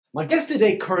My guest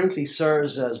today currently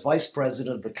serves as Vice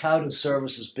President of the Cloud and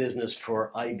Services business for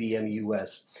IBM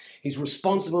US. He's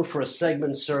responsible for a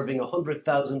segment serving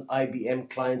 100,000 IBM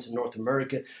clients in North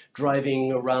America,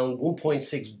 driving around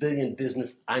 1.6 billion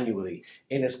business annually.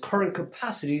 In his current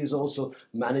capacity, he's also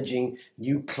managing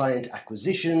new client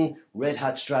acquisition, Red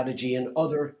Hat strategy, and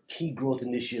other key growth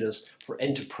initiatives for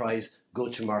enterprise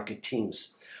go-to-market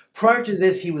teams. Prior to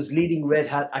this, he was leading Red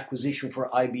Hat acquisition for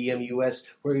IBM US,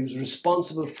 where he was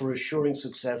responsible for assuring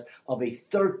success of a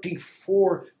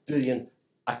 34 billion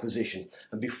acquisition.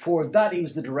 And before that, he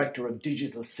was the director of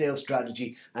digital sales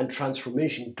strategy and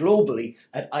transformation globally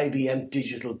at IBM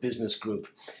Digital Business Group.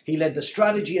 He led the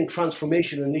strategy and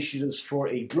transformation initiatives for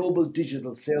a global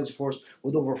digital sales force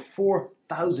with over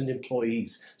 4,000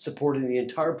 employees, supporting the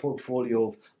entire portfolio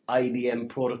of IBM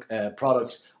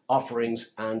products,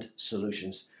 offerings, and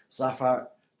solutions. Zafar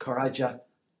Karaja,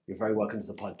 you're very welcome to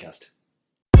the podcast.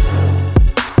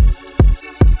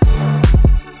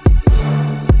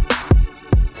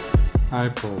 Hi,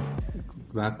 Paul.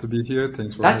 Glad to be here.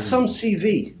 Thanks for That's some having me.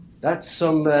 CV. That's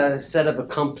some set of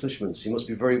accomplishments. You must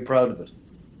be very proud of it.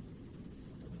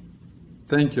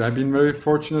 Thank you. I've been very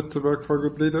fortunate to work for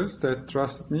good leaders that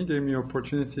trusted me, gave me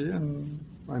opportunity, and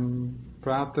I'm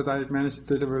proud that I managed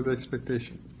to deliver the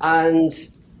expectations. And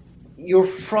you're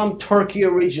from Turkey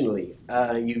originally.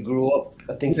 You grew up,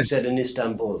 I think you Yes. said, in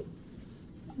Istanbul.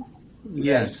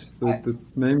 Yes, the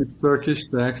name is Turkish,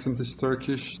 the accent is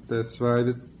Turkish. That's where I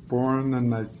was born,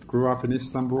 and I grew up in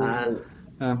Istanbul. And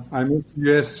I moved to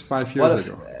the US 5 years well,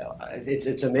 ago.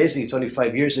 it's amazing. It's only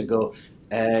 5 years ago,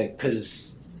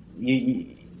 because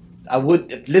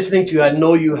listening to you, I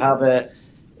know you have a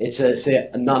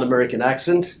non-American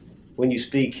accent when you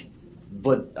speak,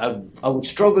 but I would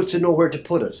struggle to know where to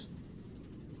put it.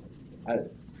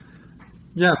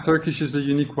 Yeah, Turkish is a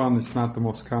unique one. It's not the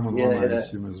most common one, I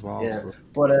assume, as well. Yeah, So.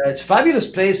 but it's a fabulous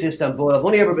place, Istanbul. I've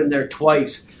only ever been there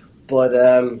twice, but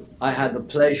I had the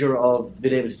pleasure of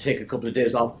being able to take a couple of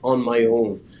days off on my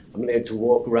own. I'm able to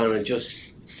walk around and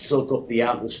just soak up the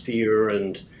atmosphere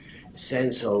and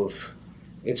sense of,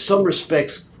 in some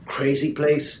respects, crazy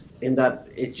place in that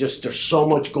there's so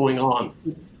much going on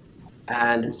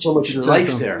and so much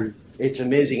life there. It's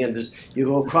amazing, and you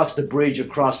go across the bridge,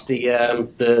 across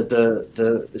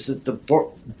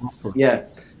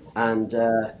and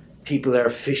people are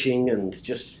fishing and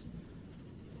just.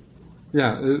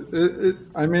 Yeah,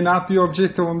 I may not be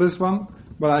objective on this one,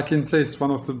 but I can say it's one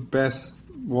of the best,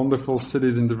 wonderful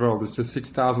cities in the world. It's a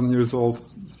 6,000 years old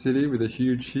city with a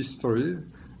huge history.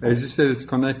 As you said, it's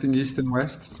connecting East and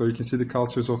West, so you can see the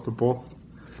cultures of the both,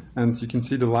 and you can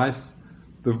see the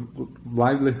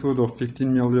livelihood of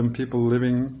 15 million people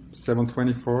living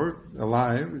 7/24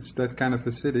 alive. It's that kind of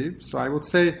a city. So I would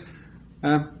say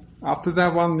after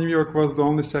that one, New York was the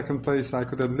only second place I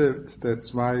could have lived.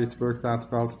 That's why it worked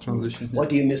out well to transition here. What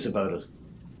do you miss about it?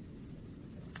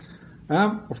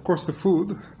 Of course, the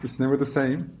food is never the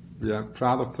same. We are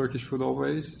proud of Turkish food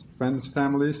always. Friends,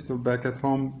 family, still back at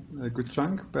home a good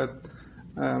chunk. But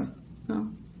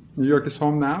New York is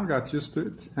home now. Got used to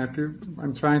it. Happy.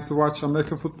 I'm trying to watch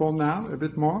American football now a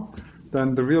bit more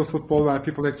than the real football where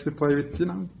people actually play with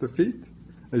the feet,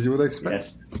 as you would expect.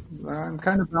 Yes. I'm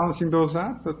kind of balancing those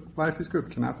out, but life is good.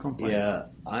 Cannot complain. Yeah,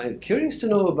 I'm curious to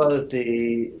know about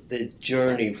the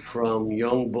journey from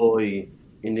young boy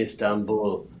in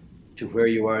Istanbul to where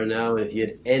you are now, and if you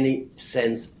had any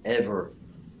sense ever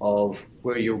of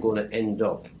where you're going to end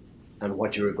up and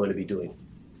what you were going to be doing.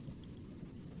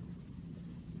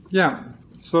 Yeah,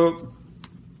 so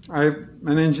I'm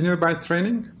an engineer by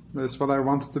training. That's what I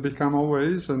wanted to become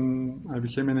always, and I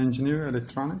became an engineer,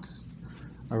 electronics.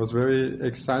 I was very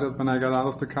excited when I got out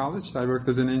of the college. I worked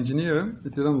as an engineer.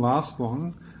 It didn't last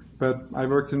long, but I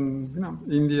worked in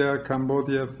India,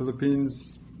 Cambodia,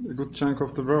 Philippines, a good chunk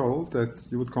of the world that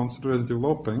you would consider as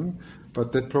developing,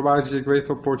 but that provides you a great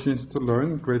opportunity to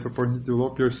learn, great opportunity to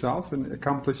develop yourself and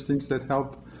accomplish things that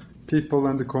help people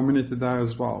and the community there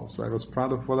as well. So I was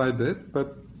proud of what I did,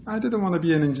 but I didn't want to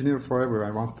be an engineer forever.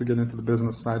 I wanted to get into the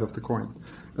business side of the coin.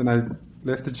 Then I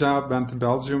left the job, went to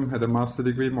Belgium, had a master's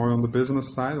degree more on the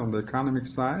business side, on the economic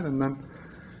side, and then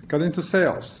got into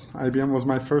sales. IBM was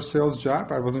my first sales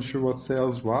job. I wasn't sure what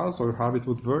sales was or how it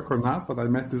would work or not, but I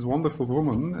met this wonderful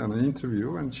woman in an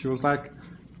interview, and she was like,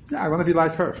 yeah, I want to be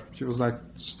like her. She was like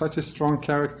such a strong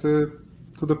character,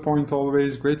 to the point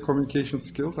always, great communication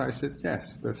skills. I said,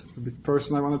 yes, that's the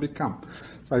person I want to become.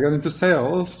 So I got into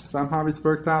sales. Somehow it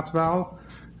worked out well.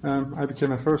 I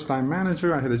became a first-time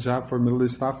manager. I had a job for Middle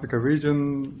East Africa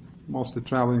region, mostly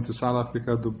traveling to South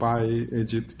Africa, Dubai,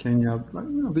 Egypt, Kenya,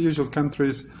 the usual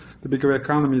countries, the bigger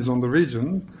economies on the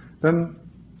region. Then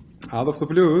out of the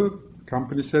blue,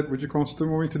 company said, would you consider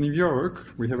moving to New York?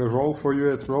 We have a role for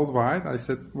you at Worldwide. I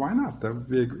said, why not? That would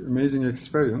be an amazing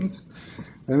experience.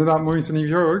 I ended up moving to New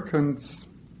York, and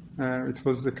it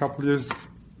was a couple years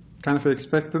kind of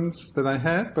expectance that I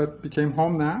had, but became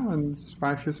home now, and it's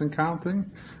 5 years and counting.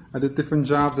 I did different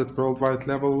jobs at Worldwide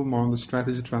level, more on the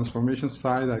strategy transformation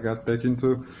side. I got back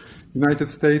into United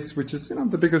States, which is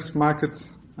the biggest market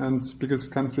and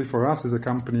biggest country for us as a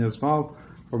company as well,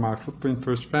 from our footprint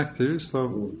perspective.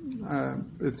 So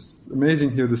it's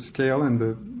amazing here the scale and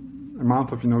the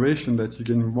amount of innovation that you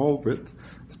get involved with,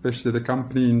 especially the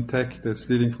company in tech that's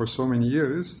leading for so many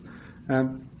years.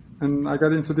 And I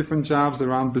got into different jobs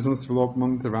around business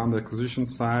development, around the acquisition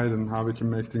side, and how we can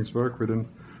make things work within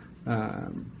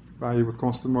I would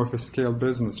consider more of a scale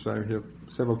business where we have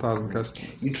several thousand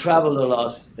customers. You traveled a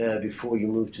lot before you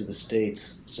moved to the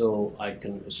States, so I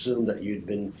can assume that you'd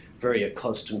been very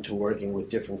accustomed to working with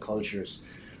different cultures.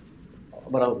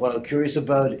 What I'm curious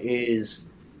about is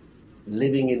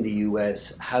living in the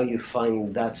US, how you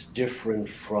find that's different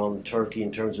from Turkey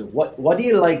in terms of what do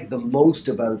you like the most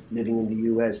about living in the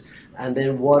US, and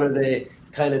then what are the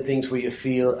kind of things where you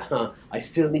feel, I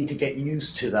still need to get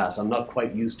used to that, I'm not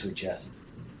quite used to it yet?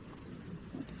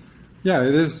 Yeah,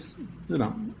 it is,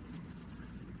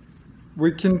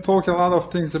 we can talk a lot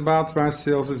of things about where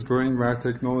sales is going, where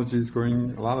technology is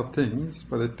going, a lot of things,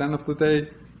 but at the end of the day,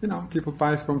 people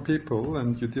buy from people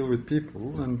and you deal with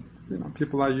people, and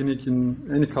people are unique in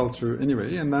any culture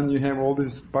anyway, and then you have all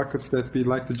these buckets that we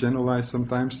like to generalize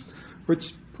sometimes,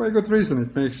 which for a good reason,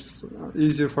 it makes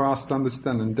easier for us to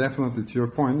understand. And definitely, to your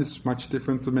point, it's much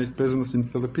different to make business in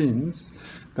Philippines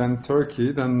than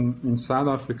Turkey, than in South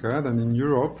Africa, than in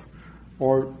Europe,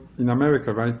 or in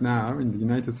America right now, in the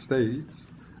United States.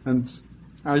 And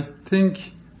I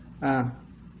think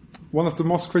one of the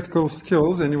most critical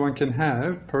skills anyone can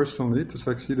have personally to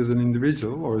succeed as an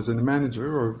individual or as a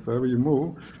manager or wherever you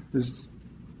move is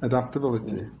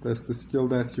adaptability. That's the skill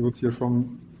that you would hear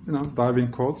from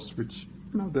diving codes, which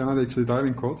they're not actually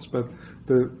diving codes, but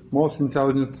the most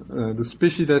intelligent, the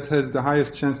species that has the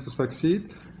highest chance to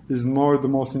succeed is not the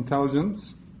most intelligent,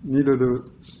 neither the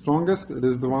strongest, it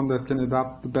is the one that can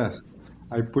adapt the best.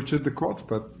 I butchered the quote,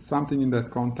 but something in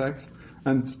that context.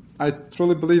 And I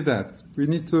truly believe that. We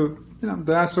need to,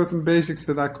 there are certain basics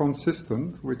that are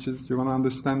consistent, which is you want to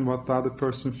understand what the other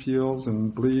person feels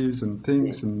and believes and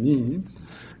thinks and needs,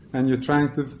 and you're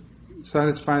trying to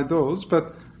satisfy those,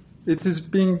 but it is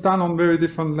being done on very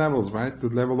different levels, right? The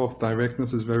level of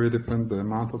directness is very different, the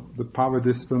amount of the power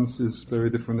distance is very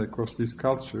different across these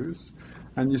cultures,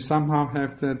 and you somehow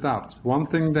have to adapt. One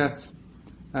thing that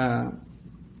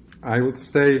I would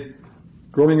say,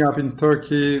 growing up in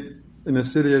Turkey, in a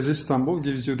city as Istanbul,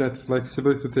 gives you that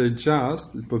flexibility to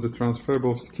adjust. It was a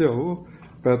transferable skill,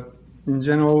 but in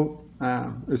general,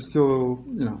 it's still,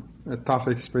 a tough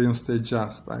experience to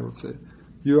adjust, I would say.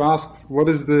 You asked, what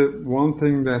is the one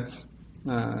thing that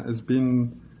has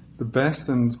been the best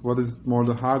and what is more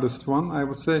the hardest one? I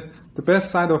would say the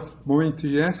best side of moving to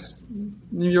US,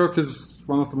 New York is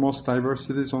one of the most diverse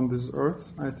cities on this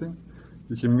earth, I think.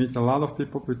 You can meet a lot of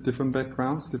people with different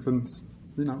backgrounds, different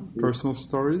personal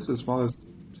stories, as well as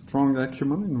strong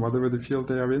acumen in whatever the field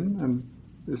they are in, and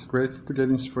it's great to get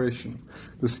inspiration.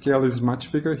 The scale is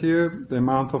much bigger here. The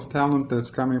amount of talent that's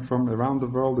coming from around the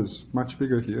world is much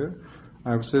bigger here.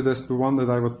 I would say that's the one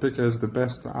that I would pick as the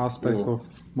best aspect of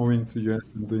moving to US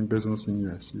and doing business in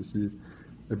US. You see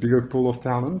a bigger pool of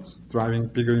talent driving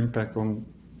bigger impact on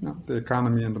the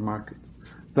economy and the market.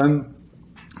 Then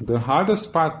the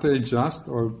hardest part to adjust,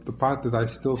 or the part that I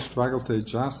still struggle to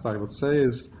adjust, I would say,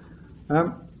 is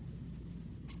the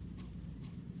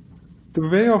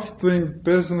way of doing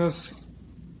business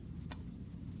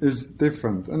is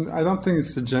different. And I don't think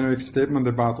it's a generic statement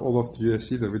about all of the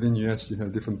US either. Within US, you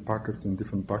have different pockets and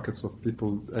different buckets of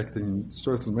people acting in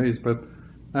certain ways. But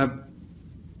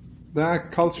there are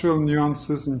cultural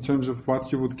nuances in terms of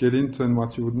what you would get into and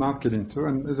what you would not get into.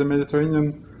 And as a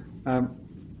Mediterranean,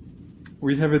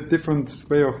 we have a different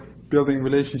way of building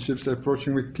relationships,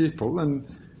 approaching with people. And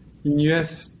in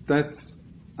US, that's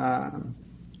the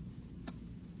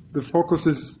focus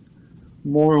is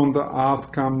more on the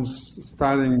outcomes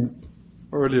starting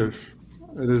earlier.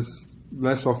 It is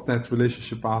less of that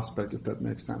relationship aspect, if that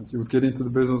makes sense. You would get into the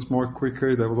business more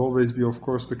quicker. There would always be, of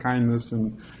course, the kindness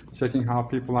and checking how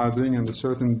people are doing and the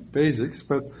certain basics.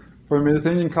 But for a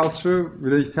Mediterranean culture,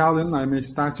 with the Italian, I may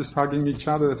start just hugging each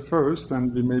other at first,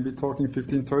 and we may be talking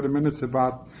 15, 30 minutes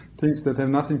about things that have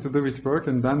nothing to do with work,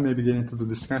 and then maybe get into the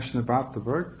discussion about the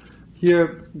work.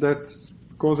 Here, that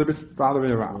goes a bit the other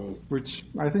way around, which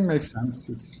I think makes sense.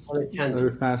 It's Well, it can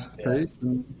very do. fast Yeah, paced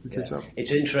and you catch yeah. up.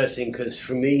 It's interesting because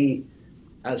for me,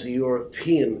 as a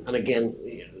European, and again,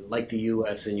 like the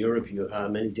US and Europe, you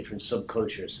have many different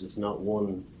subcultures. It's not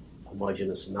one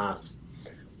homogeneous mass.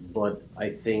 But I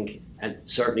think, and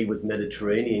certainly with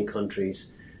Mediterranean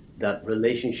countries, that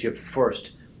relationship first.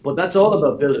 But that's all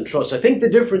about building trust. I think the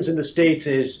difference in the States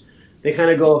is they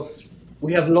kind of go,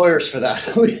 we have lawyers for that.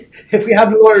 If we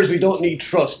have lawyers, we don't need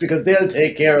trust because they'll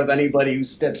take care of anybody who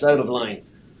steps out of line.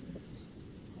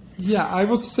 Yeah, I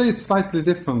would say it slightly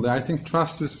differently. I think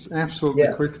trust is absolutely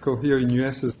Yeah. critical here in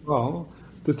US as well.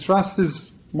 The trust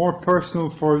is more personal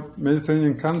for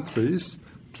Mediterranean countries.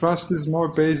 Trust is more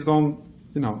based on,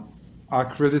 you know,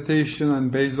 accreditation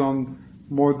and based on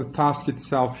more the task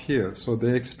itself here. So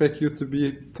they expect you to be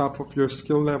top of your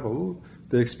skill level.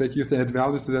 They expect you to add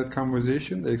value to that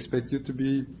conversation. They expect you to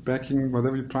be backing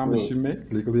whatever you promise you make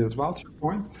legally as well, to your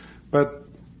point. But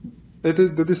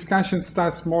the discussion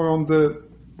starts more on the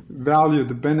value,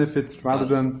 the benefit, rather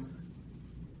than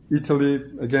Italy,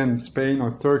 again, Spain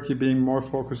or Turkey being more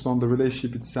focused on the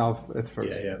relationship itself at first.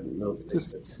 Yeah, yeah, no, makes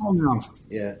Just sense. small nuances.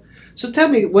 Yeah. So tell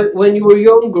me, when you were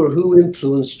younger, who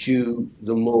influenced you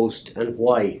the most and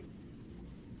why?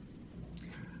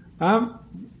 Um,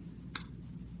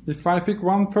 if I pick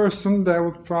one person, that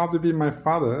would probably be my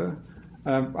father.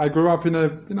 I grew up in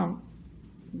a,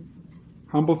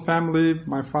 humble family.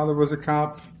 My father was a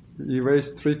cop. He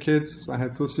raised three kids. I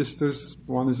had two sisters.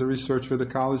 One is a researcher at the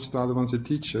college, the other one's a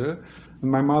teacher.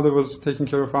 And my mother was taking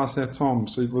care of us at home.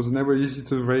 So it was never easy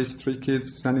to raise three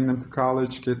kids, sending them to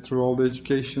college, get through all the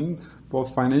education,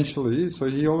 both financially. So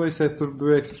he always had to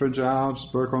do extra jobs,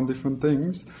 work on different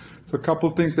things. So a couple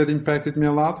of things that impacted me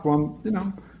a lot. One,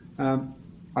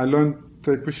 I learned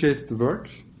to appreciate the work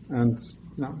and,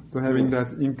 to having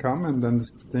that income and then the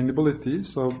sustainability.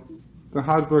 So the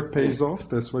hard work pays off.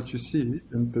 That's what you see,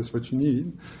 and that's what you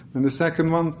need. And the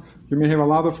second one, you may have a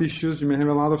lot of issues, you may have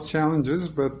a lot of challenges,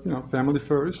 but family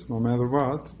first, no matter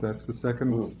what. That's the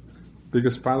second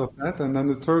biggest part of that. And then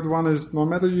the third one is, no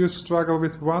matter you struggle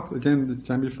with what, again, it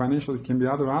can be financial, it can be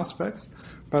other aspects,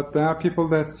 but there are people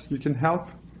that you can help.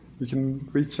 You can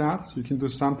reach out. You can do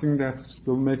something that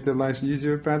will make their lives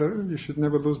easier, better. You should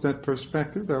never lose that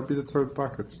perspective. That will be the third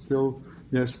bucket. Still,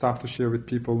 you have stuff to share with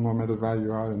people no matter where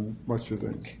you are and what you're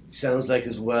doing. Sounds like,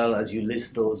 as well as you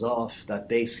list those off, that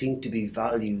they seem to be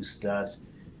values that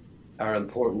are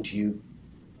important to you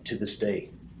to this day.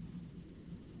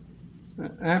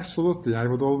 Absolutely. I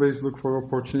would always look for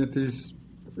opportunities.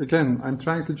 Again, I'm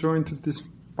trying to join to this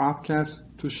podcast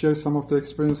to share some of the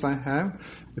experience I have.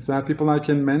 If there are people I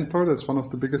can mentor, that's one of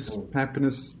the biggest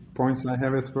happiness points I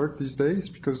have at work these days,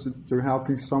 because you're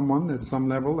helping someone at some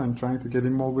level. I'm trying to get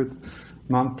involved with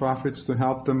nonprofits to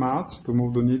help them out, to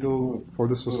move the needle for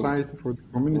the society, for the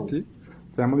community.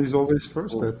 Family is always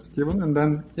first, that's given. And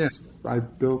then, yes, I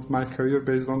built my career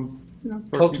based on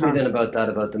Talk to me hard. then about that,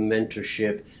 about the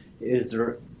mentorship. Is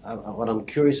there, what I'm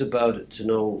curious about to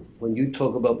know, when you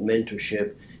talk about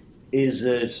mentorship, is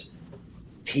it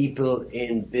people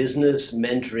in business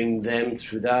mentoring them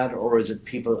through that, or is it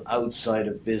people outside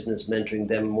of business mentoring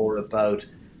them more about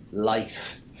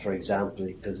life, for example?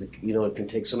 Because it can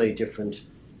take so many different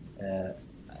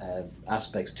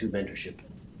aspects to mentorship.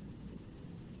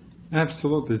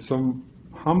 Absolutely. So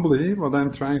humbly, what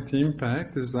I'm trying to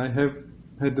impact is I have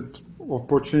had the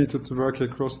opportunity to work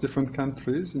across different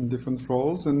countries in different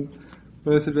roles, and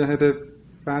relatively I had a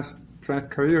fast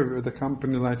track career with a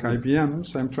company like IBM.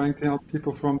 So I'm trying to help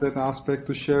people from that aspect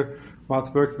to share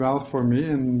what worked well for me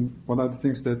and what are the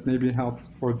things that maybe help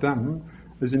for them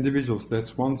as individuals.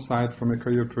 That's one side from a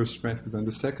career perspective. And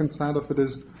the second side of it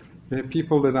is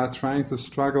people that are trying to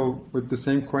struggle with the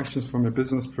same questions from a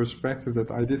business perspective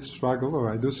that I did struggle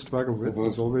or I do struggle with.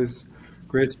 There's always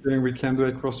great sharing we can do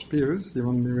across peers.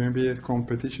 Even we may be at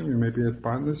competition, we may be at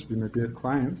partners, we may be at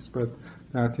clients, but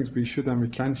there are things we should and we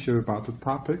can share about the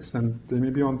topics, and they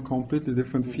may be on completely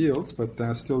different fields, but there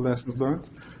are still lessons learned.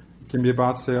 It can be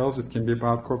about sales, it can be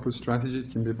about corporate strategy,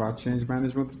 it can be about change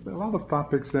management. A lot of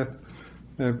topics that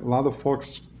a lot of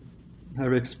folks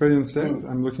have experienced it.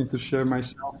 I'm looking to share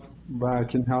myself where I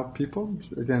can help people.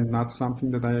 Again, not something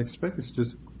that I expect, it's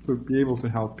just to be able to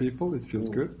help people. It feels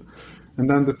good. And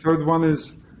then the third one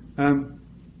is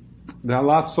there are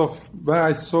lots of, where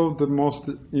I saw the most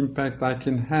impact I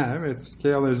can have at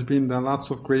scale has been there are lots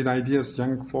of great ideas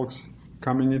young folks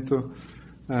coming into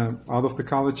out of the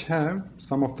college have.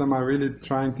 Some of them are really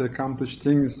trying to accomplish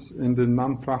things in the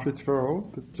non-profit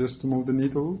world just to move the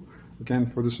needle,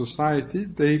 again, for the society.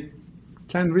 They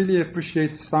can really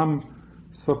appreciate some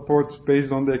support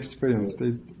based on the experience.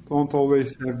 They don't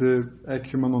always have the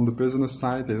acumen on the business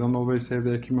side. They don't always have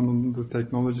the acumen on the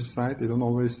technology side. They don't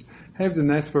always have the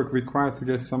network required to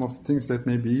get some of the things that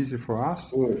may be easy for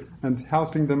us. And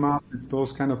helping them out with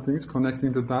those kind of things,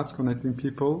 connecting the dots, connecting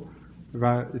people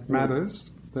where it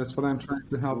matters. That's what I'm trying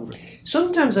to help with.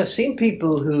 Sometimes I've seen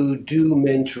people who do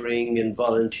mentoring and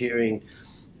volunteering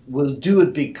will do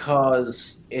it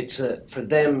because for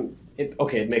them,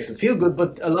 it makes them feel good,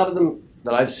 but a lot of them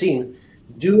that I've seen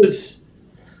do it,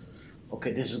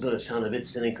 okay, this is going to sound a bit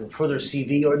cynical, for their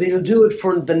CV, or they'll do it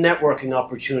for the networking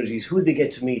opportunities, who they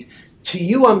get to meet. To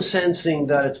you, I'm sensing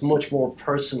that it's much more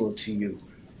personal to you.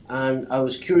 And I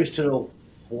was curious to know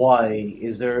why.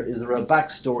 Is there a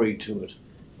backstory to it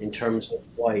in terms of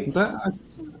why?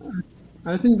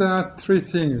 I think there are three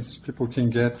things people can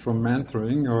get from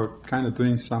mentoring or kind of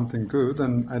doing something good,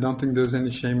 and I don't think there's any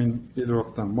shame in either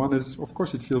of them. One is, of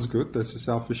course, it feels good. That's a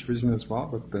selfish reason as well,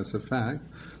 but that's a fact.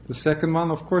 The second one,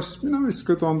 of course, it's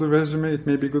good on the resume. It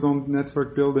may be good on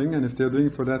network building, and if they're doing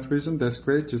it for that reason, that's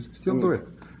great. Just still do it.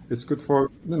 It's good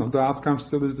for, the outcome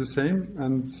still is the same,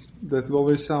 and that will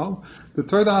always help. The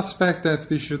third aspect that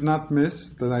we should not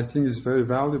miss, that I think is very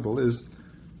valuable, is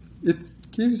it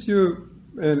gives you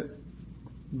a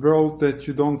world that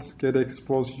you don't get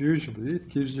exposed usually. It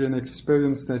gives you an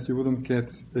experience that you wouldn't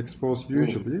get exposed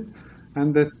usually.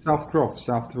 And that's self-growth,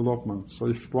 self-development. So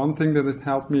if one thing that it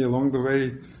helped me along the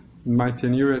way in my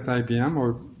tenure at IBM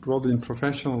or broadly in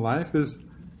professional life is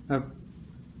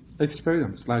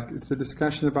experience. Like, it's a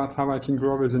discussion about how I can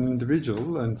grow as an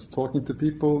individual and talking to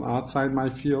people outside my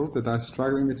field that are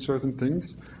struggling with certain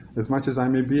things, as much as I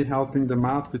may be helping them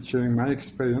out with sharing my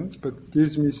experience, but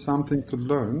gives me something to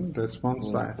learn. That's one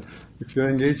side. If you're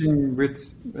engaging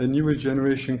with a newer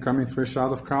generation coming fresh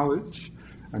out of college,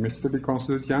 I may still be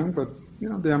considered young, but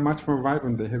they are much more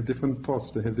vibrant. They have different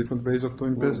thoughts. They have different ways of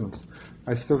doing business.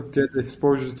 I still get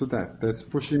exposure to that. That's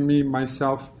pushing me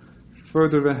myself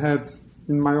further ahead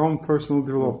in my own personal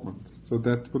development. So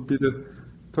that would be the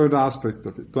third aspect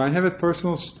of it. Do I have a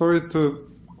personal story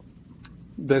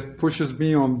that pushes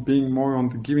me on being more on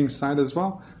the giving side as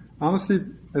well? Honestly,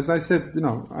 as I said,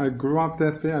 I grew up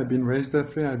that way. I've been raised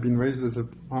that way. I've been raised as a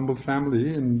humble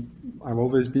family, and I've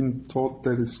always been taught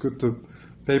that it's good to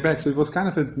pay back. So it was kind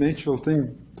of a natural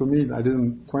thing to me. I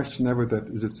didn't question ever that,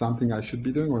 is it something I should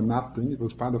be doing or not doing? It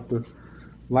was part of the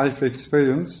life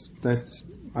experience that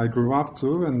I grew up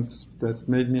to, and that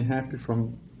made me happy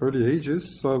from early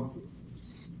ages. So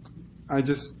I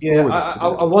just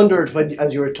I wondered,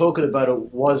 as you were talking about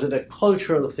it, was it a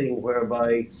cultural thing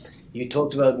whereby you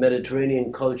talked about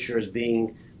Mediterranean culture as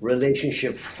being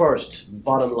relationship first,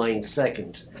 bottom line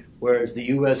second, whereas the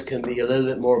US can be a little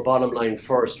bit more bottom line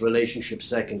first, relationship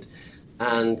second,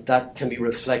 and that can be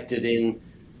reflected in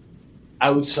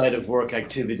outside of work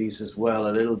activities as well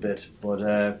a little bit.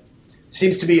 But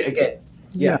seems to be, again,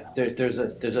 there's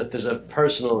a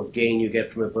personal gain you get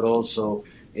from it, but also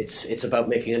it's about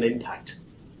making an impact.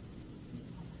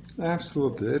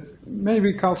 Absolutely.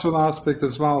 Maybe cultural aspect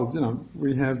as well.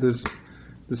 We have this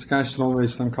discussion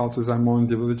always. Some cultures are more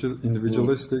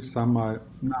individualistic, some are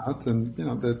not, and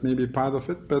that may be part of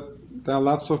it. But there are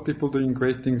lots of people doing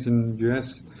great things in the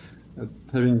US,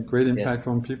 having great impact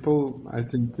on people. I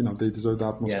think they deserve the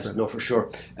utmost credit. Yes, no, for sure.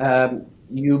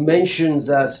 You mentioned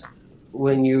that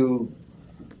when you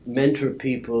mentor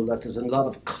people, that there's a lot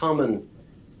of common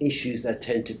issues that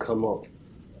tend to come up.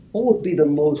 What would be the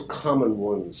most common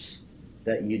ones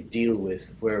that you deal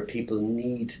with where people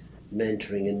need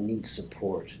mentoring and need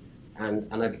support? And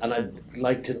I'd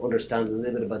like to understand a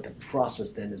little bit about the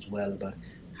process then as well, about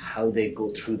how they go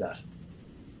through that.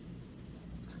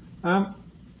 I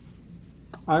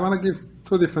want to give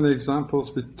two different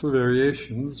examples with two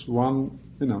variations. One,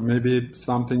 maybe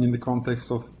something in the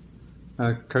context of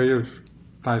career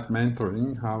type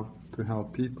mentoring, how to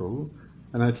help people.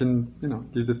 And I can,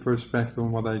 give the perspective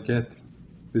on what I get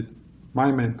with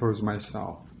my mentors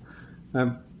myself.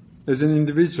 As an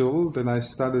individual that I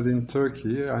studied in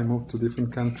Turkey, I moved to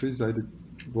different countries. I did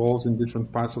roles in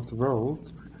different parts of the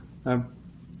world.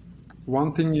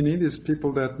 One thing you need is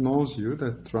people that knows you,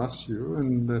 that trust you,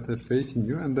 and that have faith in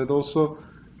you, and that also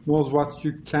knows what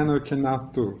you can or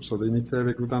cannot do. So they need to have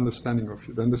a good understanding of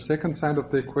you. Then the second side of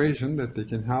the equation that they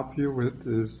can help you with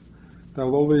is there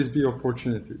will always be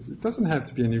opportunities. It doesn't have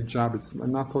to be a new job.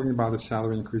 I'm not talking about a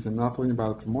salary increase. I'm not talking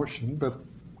about a promotion, but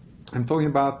I'm talking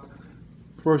about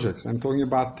projects. I'm talking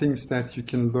about things that you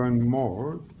can learn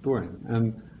more doing.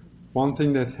 And one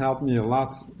thing that helped me a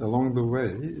lot along the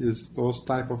way is those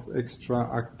type of extra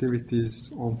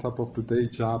activities on top of the day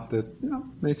job that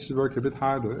makes you work a bit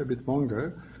harder, a bit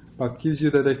longer, but gives you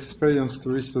that experience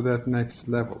to reach to that next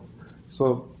level.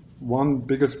 So one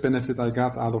biggest benefit I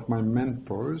got out of my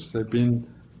mentors have been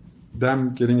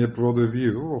them getting a broader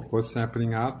view of what's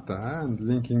happening out there and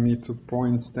linking me to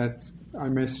points that I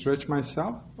may stretch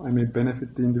myself, I may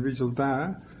benefit the individual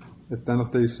there. At the end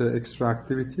of the day, it's an extra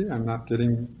activity. I'm not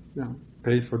getting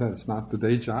paid for that. It's not the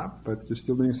day job, but you're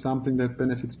still doing something that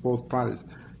benefits both parties.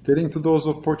 Getting to those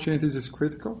opportunities is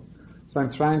critical. So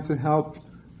I'm trying to help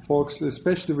folks,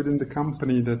 especially within the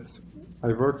company that I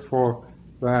work for,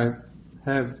 where I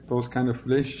have those kind of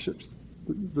relationships.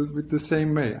 With the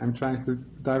same way, I'm trying to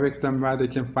direct them where they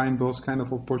can find those kind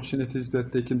of opportunities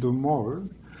that they can do more,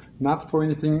 not for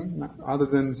anything other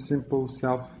than simple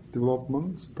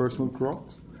self-development, personal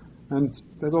growth. And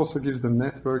that also gives them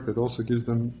network, that also gives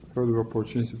them further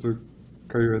opportunity to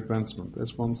career advancement.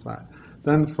 That's one side.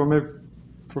 Then from a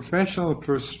professional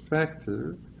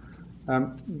perspective,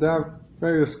 there are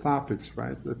various topics,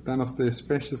 right? At the end of the day,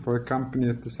 especially for a company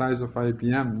at the size of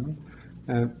IBM,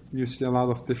 you see a lot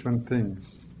of different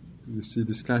things. You see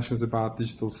discussions about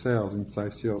digital sales,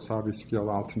 inside sales, how we scale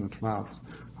alternate routes,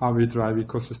 how we drive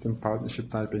ecosystem partnership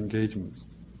type engagements,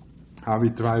 how we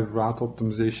drive route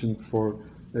optimization for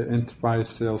enterprise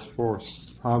sales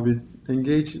force, how we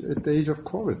engage at the age of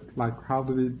COVID, like how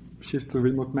do we shift to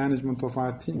remote management of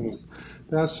our teams.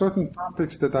 There are certain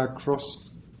topics that are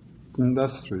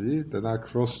cross-industry, that are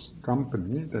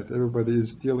cross-company, that everybody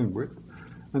is dealing with.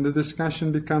 And the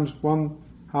discussion becomes one,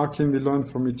 how can we learn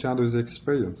from each other's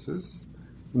experiences?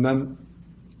 And then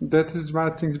that is where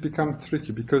things become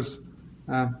tricky because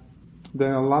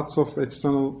there are lots of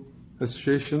external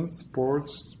associations,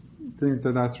 boards, things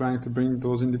that are trying to bring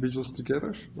those individuals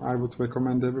together. I would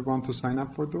recommend everyone to sign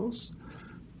up for those.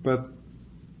 But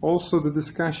also the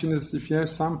discussion is if you have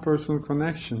some personal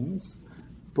connections,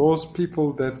 those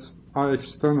people that are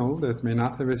external, that may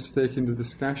not have a stake in the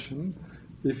discussion,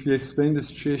 if you explain the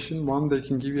situation, one, they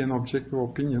can give you an objective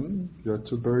opinion. You're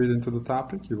too buried into the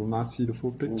topic. You will not see the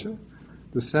full picture.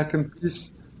 The second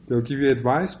piece, they'll give you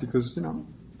advice because,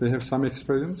 they have some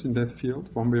experience in that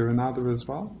field, one way or another as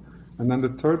well. And then the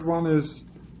third one is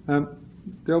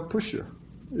they'll push you.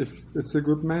 If it's a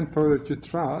good mentor that you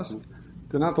trust,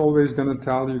 they're not always going to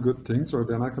tell you good things or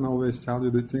they're not going to always tell you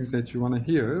the things that you want to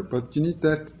hear, but you need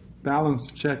that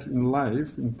balance check in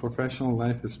life, in professional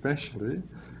life especially,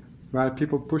 where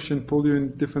people push and pull you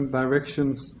in different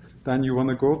directions than you want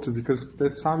to go to because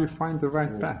that's how you find the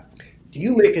right path. Do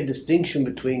you make a distinction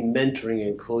between mentoring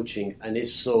and coaching? And if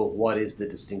so, what is the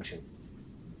distinction?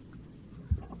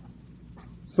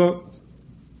 So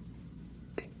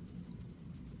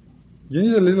you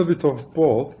need a little bit of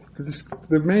both.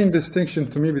 The main distinction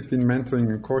to me between mentoring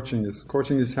and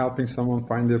coaching is helping someone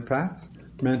find their path.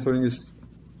 Mentoring is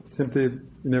simply,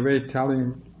 in a way,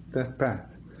 telling that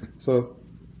path. So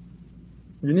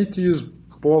you need to use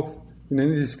both in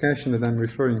any discussion that I'm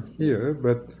referring here,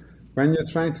 but when you're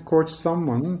trying to coach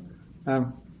someone,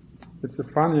 it's a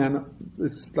funny and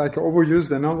it's like an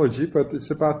overused analogy, but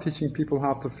it's about teaching people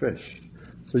how to fish.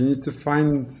 So you need to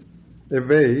find a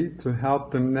way to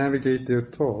help them navigate their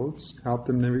thoughts, help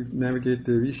them navigate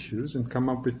their issues, and come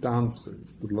up with the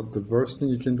answers. The worst thing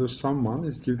you can do to someone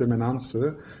is give them an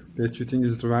answer that you think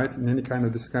is right in any kind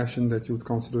of discussion that you would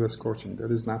consider as coaching.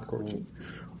 That is not coaching.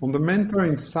 On the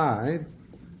mentoring side,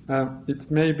 it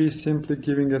may be simply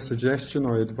giving a suggestion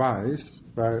or advice,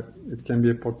 where it can be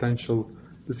a potential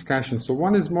discussion. So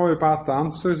one is more about the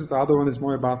answers, the other one is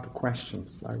more about the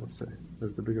questions, I would say.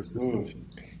 That's the biggest distinction.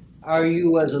 Are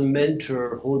you, as a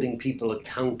mentor, holding people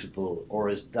accountable, or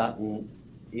is that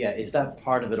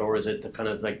part of it, or is it the kind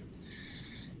of like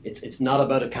it's not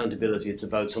about accountability, it's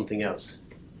about something else?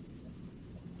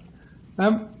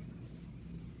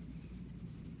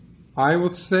 I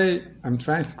would say I'm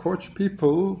trying to coach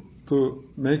people to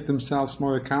make themselves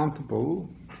more accountable,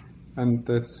 and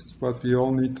that's what we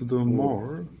all need to do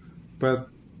more. But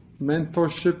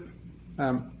mentorship,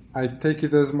 I take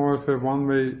it as more of a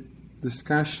one-way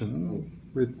discussion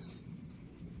with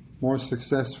more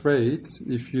success rates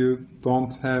if you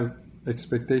don't have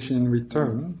expectation in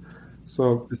return.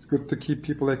 So it's good to keep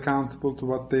people accountable to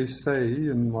what they say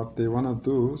and what they want to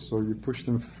do, so you push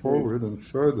them forward and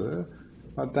further.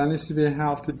 But there needs to be a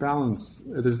healthy balance.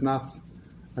 It is not,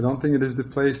 I don't think it is the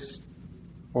place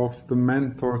of the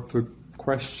mentor to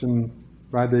question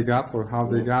where they got or how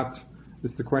they got.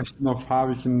 It's the question of how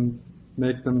we can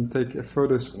make them take a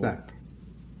further step.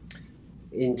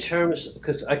 In terms,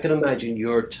 because I can imagine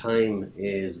your time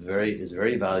is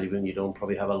very valuable, and you don't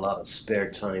probably have a lot of spare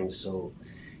time, so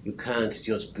you can't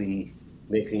just be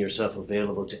making yourself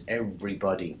available to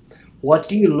everybody. What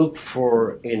do you look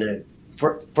for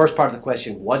first part of the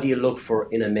question, what do you look for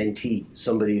in a mentee,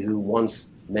 somebody who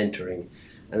wants mentoring?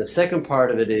 And the second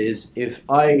part of it is, if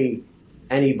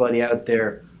anybody out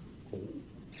there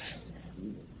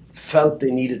felt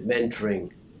they needed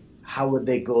mentoring, how would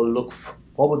they go look for,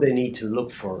 what would they need to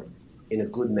look for in a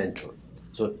good mentor?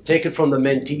 So take it from the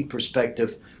mentee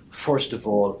perspective, first of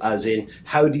all, as in,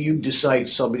 how do you decide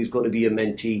somebody's going to be a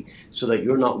mentee so that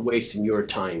you're not wasting your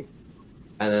time?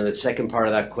 And then the second part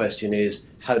of that question is,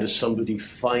 how does somebody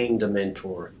find a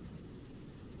mentor?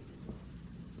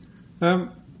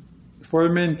 For a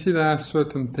mentee, there are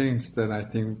certain things that I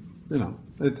think,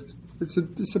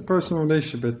 it's a personal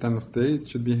relationship at the end of the day. It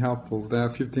should be helpful. There are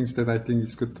a few things that I think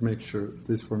is good to make sure, at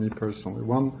least for me personally.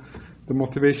 One, the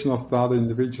motivation of the other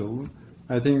individual.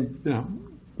 I think,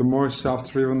 the more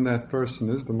self-driven that person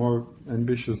is, the more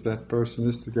ambitious that person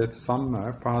is to get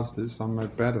somewhere positive, somewhere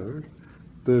better,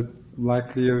 the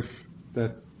likelier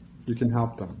that you can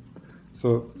help them.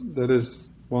 So that is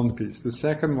one piece. The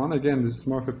second one, again, this is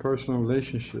more of a personal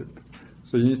relationship.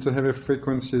 So you need to have a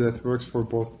frequency that works for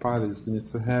both parties. You need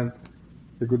to have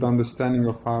a good understanding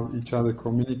of how each other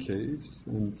communicates,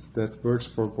 and that works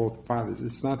for both parties.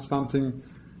 It's not something,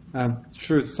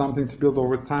 sure, it's something to build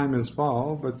over time as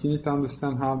well, but you need to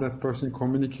understand how that person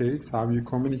communicates, how you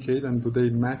communicate, and do they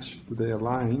match, do they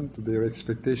align to their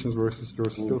expectations versus your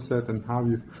skill set, and how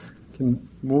you can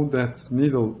move that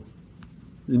needle.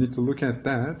 You need to look at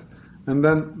that. And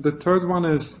then the third one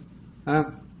is,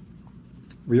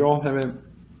 we all have a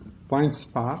blind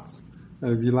spot.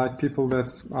 We like people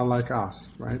that are like us,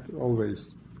 right?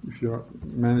 Always. If your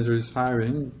manager is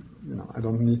hiring, I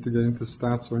don't need to get into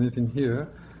stats or anything here,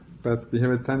 but we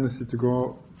have a tendency to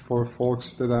go for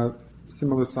folks that are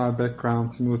similar to our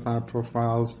background, similar to our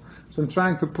profiles. So I'm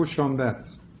trying to push on that,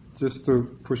 just to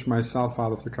push myself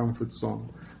out of the comfort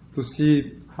zone, to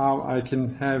see how I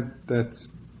can have that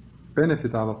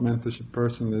benefit out of mentorship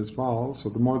personally as well. So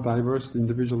the more diverse the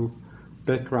individual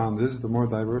background is, the more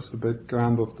diverse the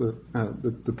background of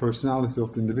the personality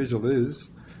of the individual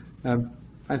is.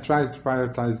 I try to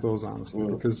prioritize those honestly,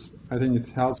 because I think it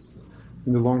helps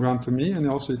in the long run to me, and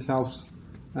also it helps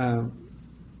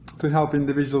to help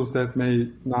individuals that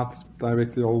may not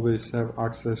directly always have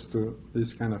access to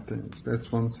these kind of things.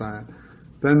 That's one side.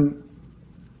 Then,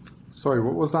 sorry,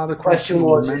 what was the other question?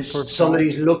 Was, if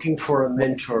somebody's looking for a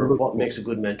mentor, what makes a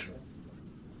good mentor?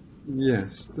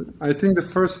 Yes, I think the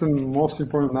first and most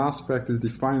important aspect is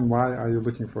define why are you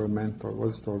looking for a mentor? What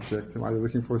is the objective? Are you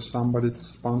looking for somebody to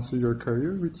sponsor your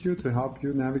career with you, to help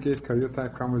you navigate career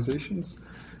type conversations?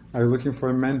 Are you looking for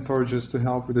a mentor just to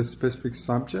help with a specific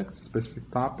subject, specific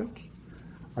topic?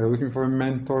 Are you looking for a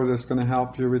mentor that's going to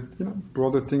help you with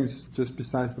broader things just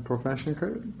besides the professional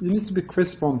career? You need to be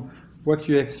crisp on what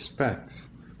you expect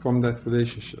from that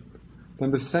relationship. Then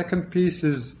the second piece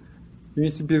is you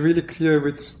need to be really clear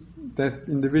with that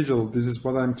individual. This is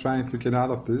what I'm trying to get out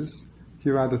of this.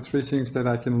 Here are the three things that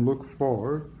I can look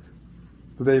for.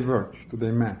 Do they work? Do they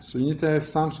match? So you need to have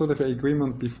some sort of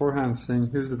agreement beforehand saying,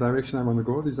 here's the direction I want to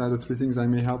go. These are the three things I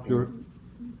may help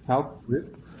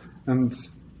with. And,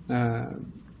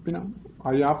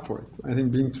 are you up for it? I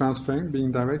think being transparent,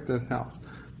 being direct, that helps.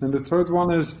 And the third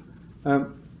one is,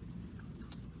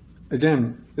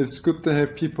 again, it's good to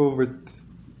have people with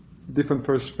different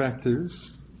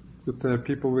perspectives, good to have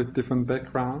people with different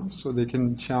backgrounds so they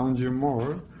can challenge you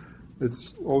more.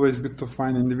 It's always good to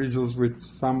find individuals with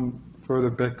some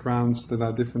further backgrounds that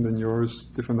are different than yours,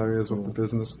 different areas of the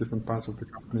business, different parts of the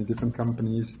company, different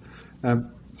companies.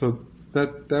 So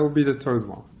that would be the third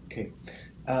one. Okay.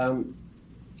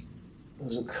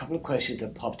 There's a couple of questions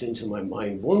that popped into my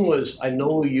mind. One was, I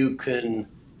know you can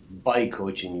buy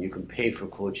coaching, you can pay for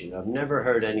coaching. I've never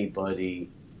heard anybody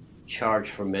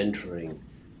charge for mentoring.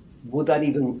 Would that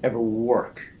even ever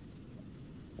work?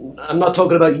 I'm not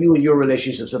talking about you and your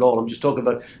relationships at all. I'm just talking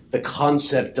about the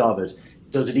concept of it.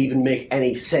 Does it even make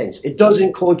any sense? It does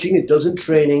in coaching, it does in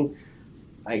training.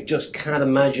 I just can't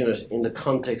imagine it in the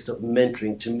context of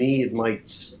mentoring. To me, it might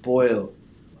spoil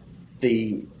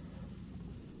the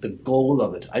goal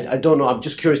of it. I don't know. I'm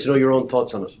just curious to know your own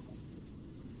thoughts on it.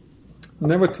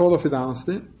 Never thought of it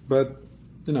honestly, but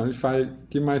if I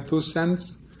give my 2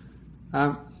 cents,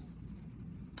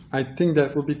 I think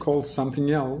that would be called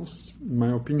something else, in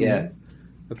my opinion,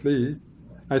 at least.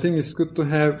 I think it's good to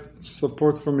have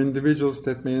support from individuals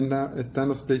that may end up, at the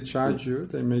end of the day, charge you.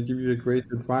 They may give you a great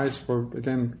advice for,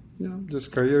 again,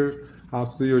 just career, how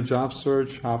to do your job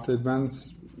search, how to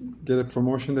advance, get a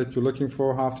promotion that you're looking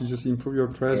for, how to just improve your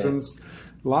presence.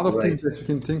 A lot of things that you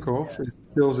can think of,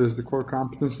 skills as the core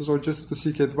competences, or just to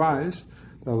seek advice.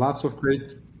 There are lots of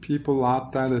great people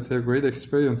out there that have great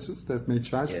experiences that may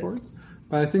charge for it.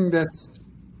 But I think that's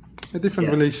a different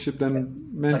Yeah. relationship than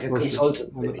Like a mentorship.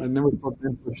 consultant, I maybe. never thought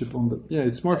mentorship on the. Yeah,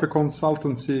 it's more of a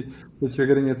consultancy that you're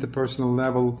getting at the personal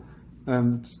level,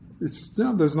 and it's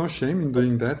there's no shame in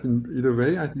doing that. In either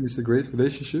way, I think it's a great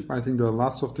relationship. I think there are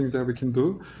lots of things that we can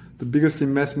do. The biggest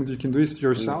investment you can do is to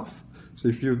yourself. So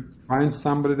if you find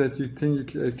somebody that you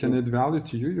think can add value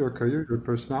to you, your career, your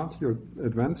personality, your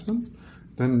advancement,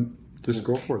 then just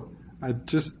go for it. I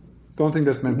just don't think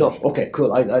that's No, mentorship. okay,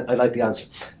 cool. I like the answer.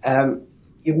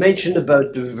 You mentioned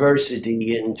about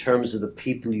diversity in terms of the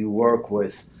people you work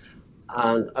with,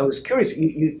 and I was curious.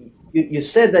 You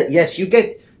said that yes, you're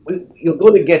going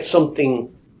to get something.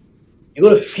 You're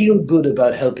going to feel good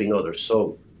about helping others.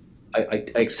 So I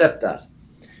accept that.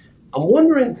 I'm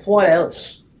wondering what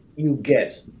else you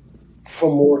get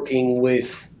from working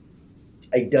with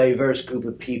a diverse group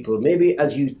of people. Maybe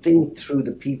as you think through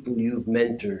the people you've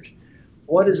mentored,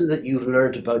 what is it that you've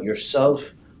learned about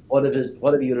yourself? What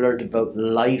have you learned about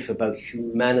life, about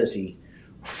humanity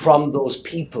from those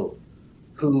people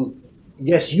who,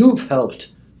 yes, you've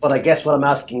helped, but I guess what I'm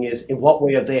asking is, in what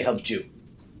way have they helped you?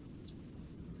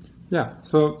 Yeah,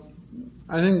 so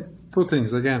I think two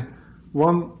things. Again,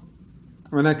 one,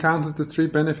 when I counted the three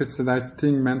benefits that I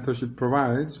think mentorship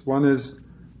provides, one is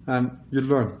you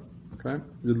learn. Okay,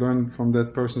 you learn from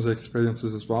that person's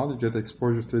experiences as well. You get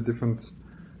exposure to a different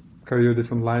career,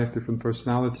 different life, different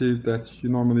personality that you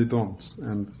normally don't.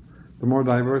 And the more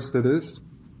diverse that is,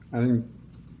 I think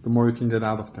the more you can get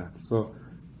out of that. So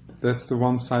that's the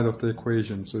one side of the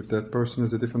equation. So if that person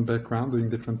has a different background, doing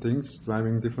different things,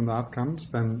 driving different outcomes,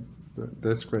 then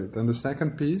that's great. And the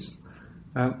second piece,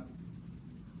 I've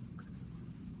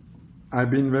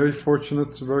been very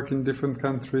fortunate to work in different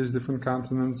countries, different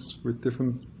continents, with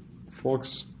different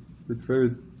folks with very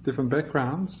different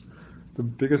backgrounds. The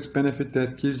biggest benefit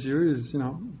that gives you is,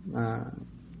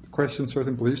 question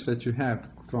certain beliefs that you have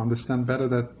to understand better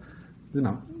that,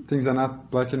 things are not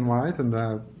black and white and there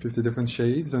are 50 different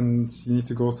shades and you need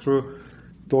to go through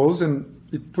those, and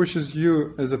it pushes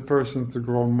you as a person to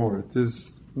grow more. It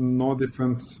is no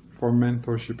different for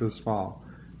mentorship as well.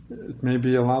 It may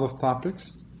be a lot of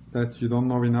topics that you don't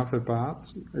know enough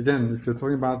about. Again, if you're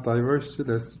talking about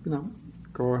diversity, let's,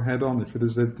 go head on. If it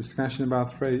is a discussion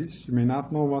about race, you may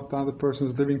not know what the other person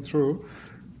is living through,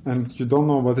 and you don't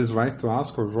know what is right to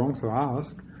ask or wrong to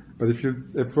ask. But if you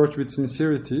approach with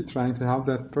sincerity, trying to help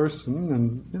that person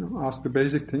and ask the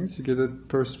basic things, you get a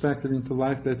perspective into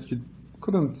life that you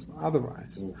couldn't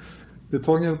otherwise. We're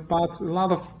talking about a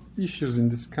lot of issues in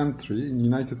this country, in the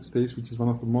United States, which is one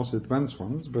of the most advanced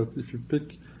ones. But if you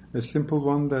pick a simple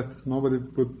one that nobody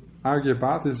would argue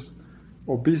about, is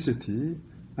obesity.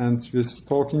 And we're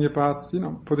talking about,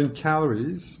 putting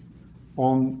calories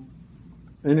on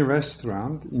any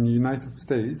restaurant in the United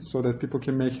States so that people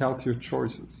can make healthier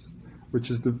choices, which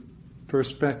is the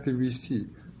perspective we see.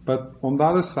 But on the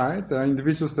other side, there are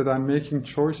individuals that are making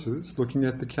choices, looking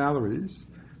at the calories,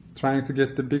 trying to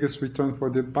get the biggest return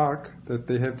for the buck that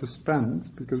they have to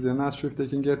spend because they're not sure if they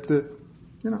can get the,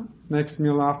 next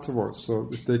meal afterwards. So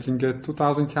if they can get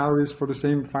 2,000 calories for the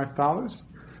same $5,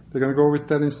 they're going to go with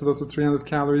that instead of the 300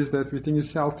 calories that we think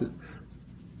is healthy.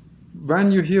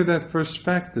 When you hear that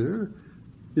perspective,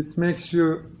 it makes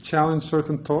you challenge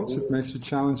certain thoughts. It makes you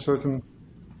challenge certain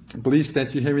beliefs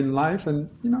that you have in life, and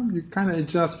you kind of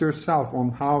adjust yourself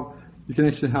on how you can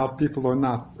actually help people or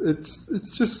not. It's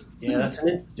just that's an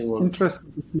interesting one.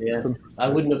 Interesting. Yeah, I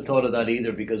wouldn't have thought of that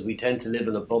either because we tend to live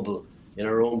in a bubble, in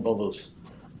our own bubbles,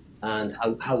 and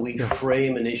how we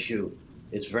frame an issue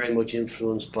is very much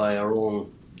influenced by our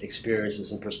own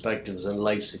experiences and perspectives and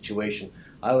life situation.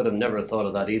 I would have never thought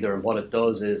of that either. And what it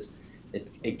does is, it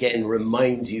again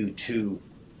reminds you to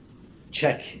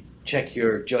check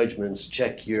your judgments,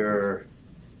 check your,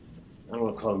 I don't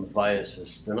want to call them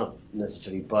biases. They're not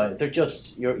necessarily biased. They're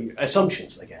just your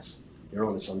assumptions, I guess. Your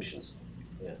own assumptions.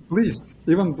 Yeah. Beliefs,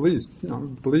 even beliefs,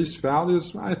 beliefs,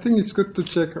 values. I think it's good to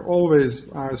check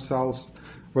always ourselves.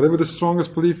 Whatever the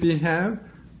strongest belief we have,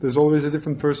 there's always a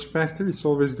different perspective. It's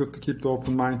always good to keep the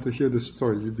open mind to hear the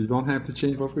story. We don't have to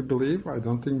change what we believe. I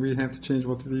don't think we have to change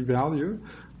what we value.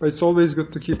 But it's always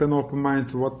good to keep an open mind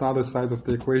to what the other side of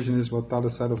the equation is, what the other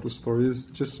side of the story is,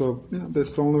 just so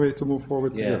that's the only way to move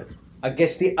forward together. I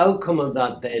guess the outcome of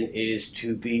that then is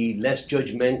to be less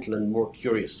judgmental and more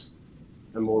curious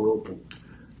and more open.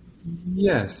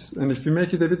 Yes, and if you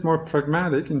make it a bit more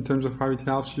pragmatic in terms of how it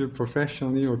helps you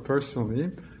professionally or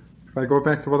personally, if I go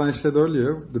back to what I said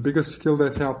earlier, the biggest skill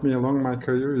that helped me along my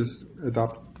career is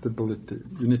adapt adaptability.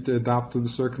 You need to adapt to the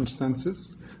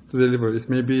circumstances to deliver. It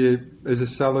may be, as a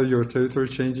seller, your territory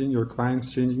changing, your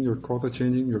clients changing, your quota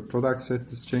changing, your product set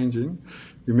is changing.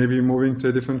 You may be moving to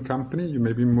a different company, you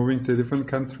may be moving to a different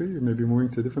country, you may be moving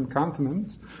to a different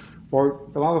continent, or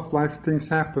a lot of life things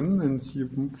happen and you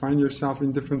find yourself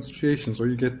in different situations, or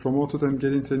you get promoted and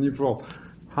get into a new role.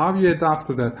 How you adapt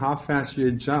to that, how fast you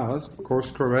adjust,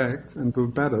 course correct, and do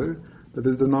better, that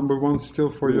is the number one skill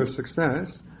for your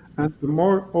success. And the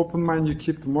more open mind you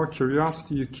keep, the more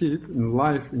curiosity you keep in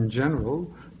life in general,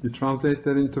 you translate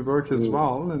that into work as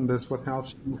well, and that's what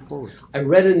helps you move forward. I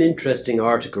read an interesting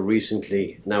article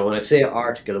recently. Now, when I say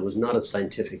article, it was not a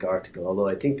scientific article, although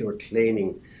I think they were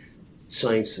claiming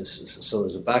science so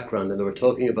as a background, and they were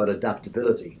talking about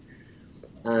adaptability.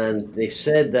 And they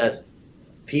said that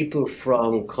people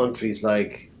from countries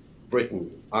like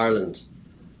Britain, Ireland,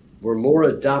 were more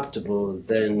adaptable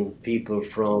than people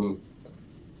from,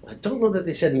 I don't know that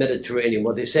they said Mediterranean.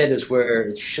 What they said is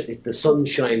where the sun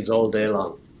shines all day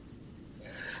long.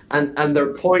 And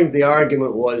their point, the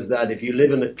argument was that if you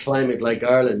live in a climate like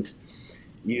Ireland,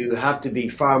 you have to be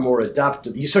far more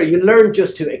adaptable. You learn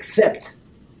just to accept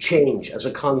change as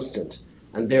a constant,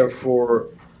 and therefore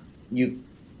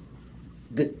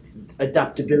the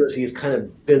adaptability is kind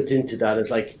of built into that. It's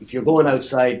like if you're going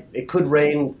outside, it could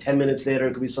rain, 10 minutes later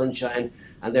it could be sunshine,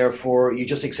 and therefore you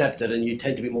just accept it and you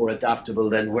tend to be more adaptable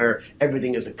than where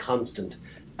everything is a constant.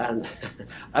 And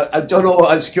I don't know,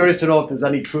 I was curious to know if there's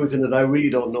any truth in it. I really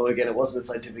don't know. Again, it wasn't a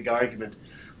scientific argument.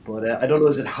 But I don't know,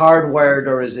 is it hardwired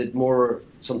or is it more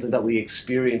something that we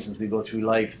experience as we go through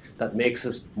life that makes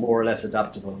us more or less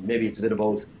adaptable? Maybe it's a bit of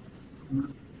both.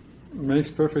 Makes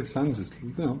perfect sense.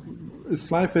 It's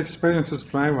life experiences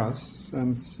drive us.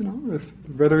 And, if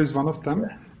the weather is one of them,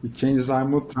 it changes our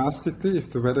mood drastically. If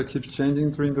the weather keeps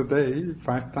changing during the day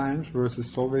 5 times versus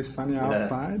it's always sunny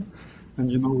outside,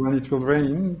 and you know when it will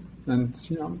rain, and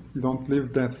you don't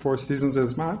live that 4 seasons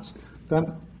as much,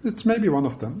 then it's maybe one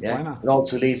of them. Yeah. Why not? It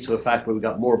also leads to a fact where we've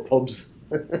got more pubs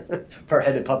per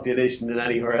head of population than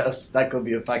anywhere else. That could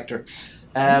be a factor.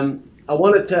 I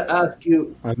wanted to ask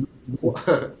you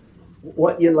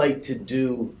what you like to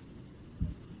do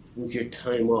with your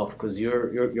time off, because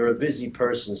you're a busy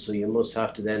person, so you must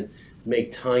have to then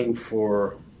make time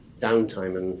for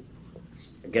downtime. And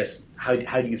I guess how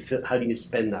do you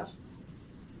spend that?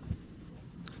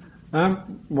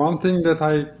 One thing that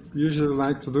I usually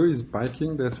like to do is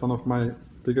biking. That's one of my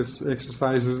biggest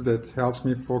exercises that helps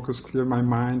me focus, clear my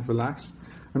mind, relax.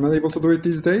 I'm not able to do it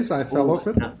these days. I fell off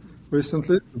it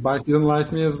recently. The bike didn't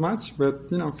like me as much, but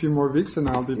a few more weeks and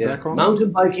I'll be back on.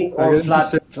 Mountain biking or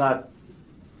flat?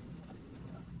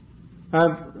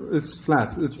 It's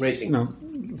flat. It's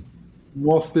racing.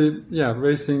 Mostly,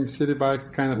 racing, city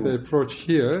bike kind of approach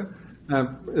here,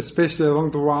 especially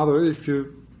along the water. If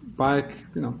you bike,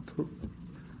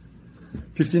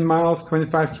 15 miles,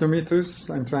 25 kilometers.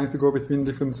 I'm trying to go between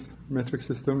different metric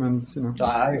system and,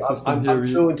 I'm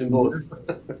fluent in both.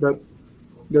 But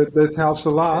that helps a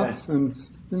lot, and,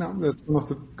 that's one of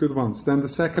the good ones. Then the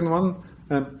second one,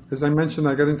 as I mentioned,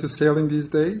 I got into sailing these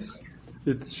days.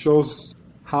 It shows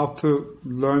how to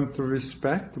learn to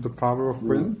respect the power of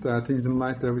wind. Things in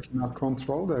life that we cannot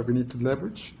control, that we need to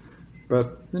leverage.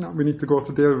 But, we need to go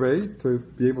to their way to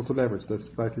be able to leverage.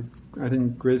 That's I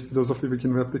think, great philosophy we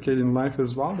can replicate in life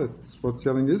as well. That's what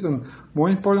sailing is. And more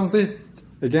importantly,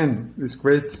 again, it's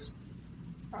great.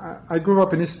 I grew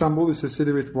up in Istanbul. It's a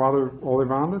city with water all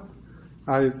around it.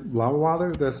 I love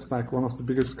water. That's one of the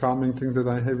biggest calming things that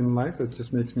I have in life. That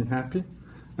just makes me happy.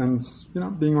 And,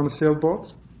 being on a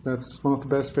sailboat, that's one of the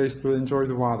best ways to enjoy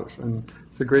the water. And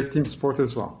it's a great team sport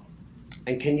as well.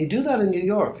 And can you do that in New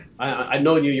York? I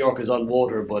know New York is on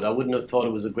water, but I wouldn't have thought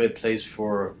it was a great place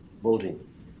for boating.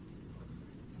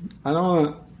 I don't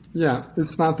want to,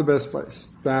 it's not the best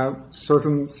place. There are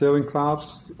certain sailing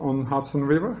clubs on Hudson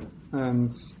River,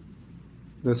 and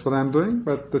that's what I'm doing.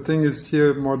 But the thing is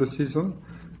here more the season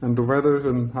and the weather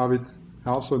and how it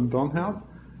helps or don't help.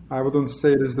 I wouldn't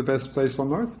say it is the best place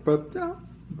on earth, but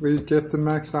we get the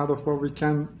max out of what we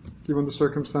can given the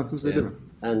circumstances we live in.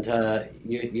 And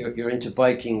you're into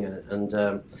biking, and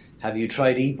have you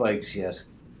tried e-bikes yet?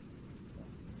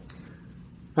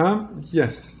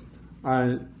 Yes,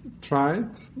 I tried.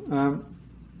 I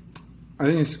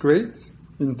think it's great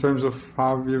in terms of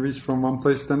how we reach from one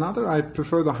place to another. I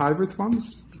prefer the hybrid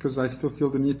ones because I still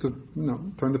feel the need to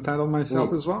turn the pedal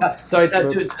myself as well.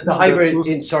 The hybrid.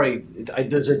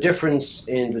 There's a difference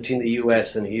between the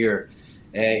US and here.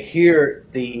 Here,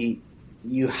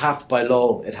 you have, by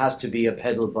law, it has to be a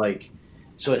pedal bike.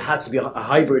 So it has to be a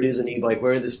hybrid is an e-bike,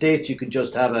 where in the States you could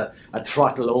just have a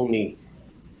throttle-only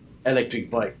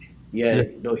electric bike. Yeah, Yeah,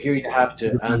 no, here you have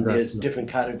to, depend and that. there's different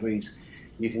categories.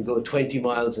 You can go 20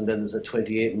 miles, and then there's a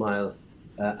 28 mile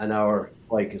an hour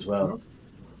bike as Yeah. well.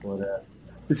 But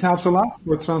It helps a lot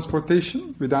for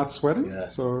transportation without sweating. yeah,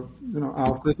 So,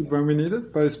 I'll take it when we need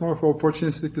it, but it's more for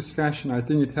opportunistic discussion. I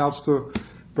think it helps to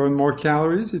burn more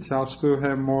calories. It helps to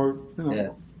have more, yeah, yeah.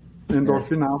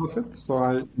 endorphin out of it. So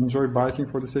I enjoy biking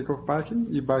for the sake of biking.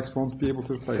 E-bikes won't be able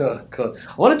to replace that. Cool, cool.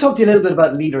 I want to talk to you a little bit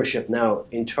about leadership now,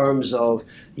 in terms of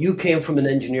you came from an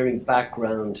engineering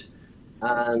background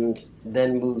and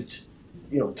then moved,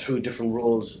 through different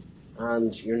roles,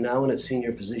 and you're now in a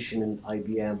senior position in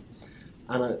IBM.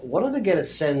 And I wanted to get a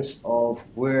sense of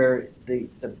where the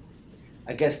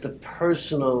I guess the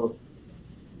personal,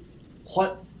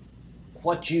 what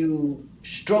what you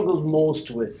struggled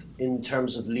most with in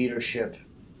terms of leadership,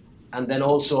 and then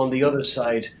also on the other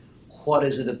side, what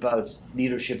is it about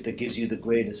leadership that gives you the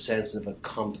greatest sense of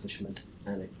accomplishment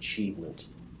and achievement?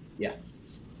 Yeah.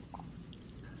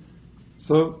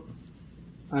 So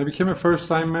I became a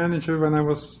first-time manager when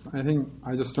I think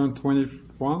I just turned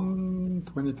 21,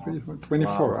 23,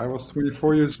 24. Wow. I was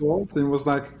 24 years old. It was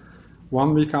like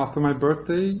 1 week after my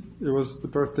birthday. It was the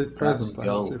birthday That's present,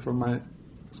 I would say, young. from my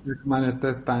second man at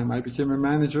that time. I became a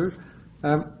manager.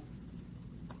 Um,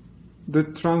 the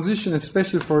transition,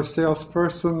 especially for a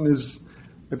salesperson, is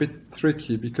a bit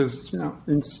tricky because,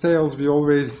 in sales, we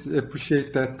always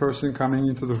appreciate that person coming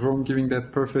into the room, giving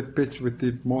that perfect pitch with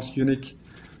the most unique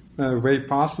way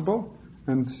possible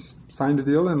and sign the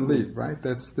deal and Mm, leave, right?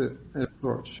 That's the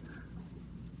approach.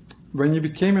 When you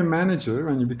became a manager,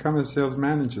 when you become a sales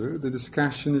manager, the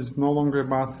discussion is no longer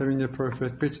about having a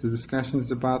perfect pitch. The discussion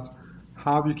is about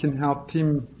how you can help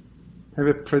team have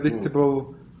a mm,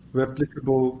 predictable,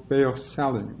 replicable way of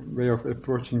selling, way of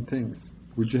approaching things.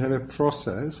 Would you have a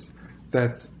process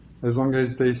that, as long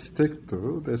as they stick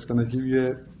to, that's going to give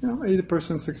you a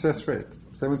 80% success rate,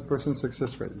 70%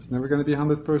 success rate? It's never going to be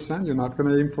 100%. You're not going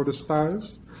to aim for the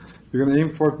stars. You're going to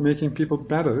aim for making people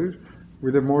better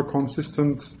with a more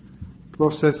consistent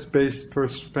process-based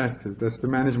perspective. That's the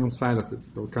management side of it.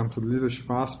 We'll come to the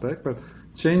leadership aspect, but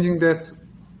changing that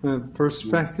mm,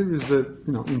 perspective is the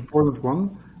important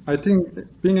one. I think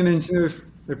being an engineer,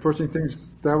 approaching things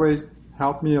that way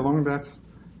helped me along that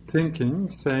thinking,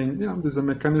 saying, there's a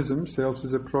mechanism, sales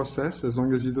is a process. As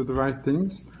long as you do the right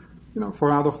things,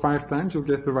 4 out of 5 times you'll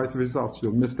get the right results.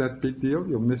 You'll miss that big deal,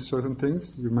 you'll miss certain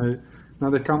things, you may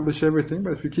not accomplish everything,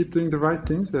 but if you keep doing the right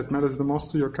things that matters the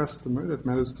most to your customer, that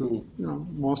matters to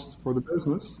mm. most for the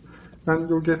business, then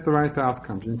you'll get the right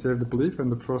outcomes. You need to have the belief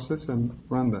and the process and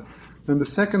run that. Then the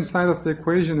second side of the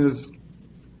equation is,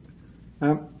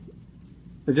 um,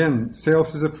 again,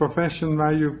 sales is a profession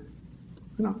where you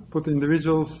put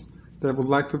individuals that would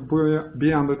like to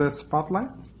be under that spotlight.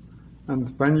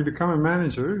 And when you become a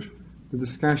manager, the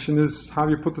discussion is how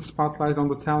you put the spotlight on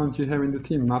the talent you have in the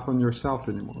team, not on yourself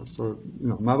anymore. So,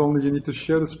 not only you need to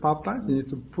share the spotlight, you need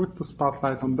to put the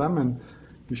spotlight on them, and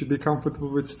you should be comfortable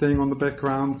with staying on the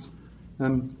background.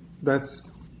 And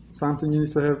that's something you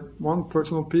need to have one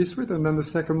personal piece with, and then the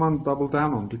second one double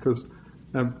down on, because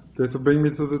that will bring me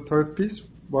to the third piece.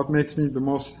 What makes me the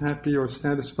most happy or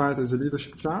satisfied as a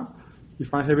leadership job?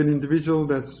 If I have an individual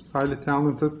that's highly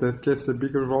talented, that gets a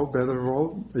bigger role, better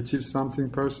role, achieves something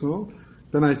personal,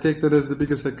 then I take that as the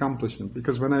biggest accomplishment.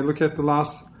 Because when I look at the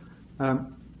last,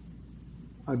 um,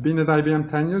 I've been at IBM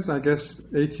 10 years, I guess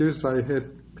 8 years I had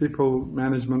people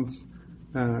management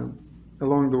uh,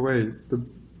 along the way.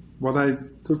 What I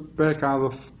took back out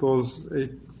of those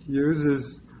 8 years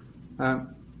is uh,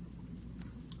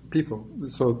 people.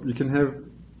 So you can have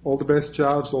all the best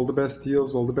jobs, all the best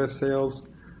deals, all the best sales,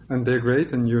 and they're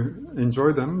great and you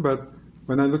enjoy them. But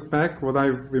when I look back, what I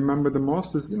remember the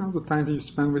most is, the time you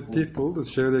spend with people, the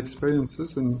shared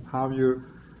experiences, and how you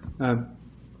uh,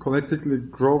 collectively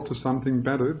grow to something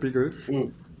better, bigger,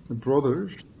 Mm.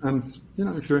 broader. And,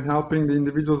 if you're helping the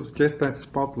individuals get that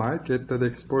spotlight, get that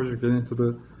exposure, get into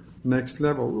the next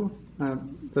level,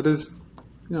 that is,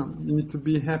 you need to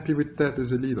be happy with that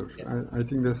as a leader. Yeah. I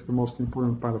think that's the most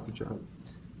important part of the job.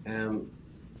 Cool. Um,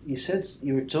 you said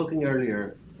you were talking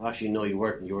earlier. Actually, no, you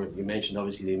weren't. You mentioned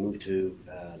obviously they moved to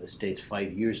the States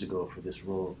 5 years ago for this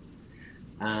role,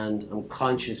 and I'm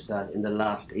conscious that in the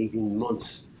last 18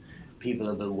 months, people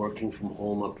have been working from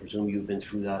home. I presume you've been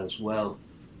through that as well,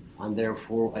 and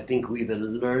therefore I think we've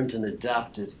learned and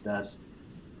adapted that,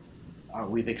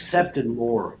 we've accepted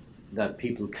more that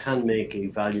people can make a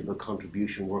valuable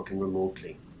contribution working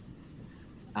remotely.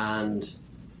 And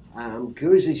I'm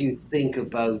curious as you think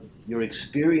about your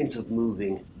experience of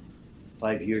moving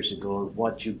 5 years ago and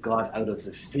what you got out of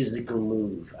the physical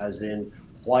move, as in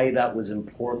why that was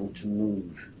important to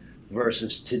move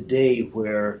versus today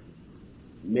where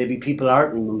maybe people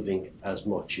aren't moving as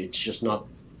much. It's just not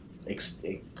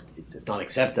it's not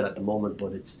accepted at the moment,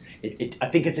 but I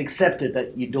think it's accepted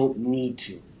that you don't need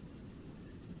to.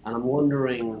 And I'm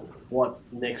wondering what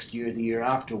next year, the year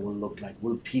after, will look like.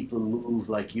 Will people move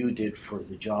like you did for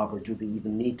the job, or do they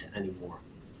even need to anymore?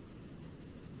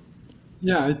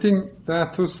 Yeah, I think there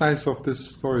are two sides of this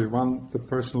story. One, the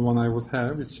personal one I would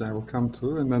have, which I will come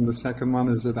to, and then the second one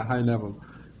is at a high level.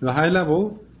 At a high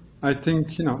level, I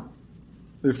think,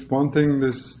 if one thing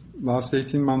this last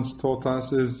 18 months taught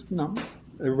us is,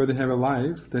 everybody have a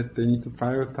life that they need to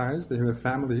prioritize. They have a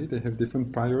family, they have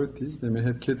different priorities. They may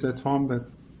have kids at home that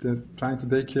they're trying to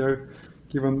take care,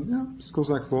 given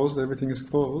schools are closed, everything is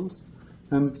closed.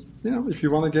 And, if you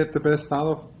want to get the best out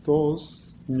of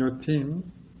those in your team,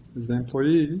 as the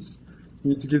employees, you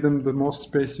need to give them the most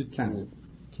space you can.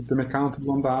 Keep them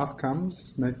accountable on the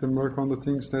outcomes, make them work on the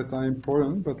things that are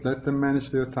important, but let them manage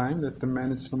their time, let them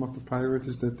manage some of the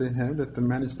priorities that they have, let them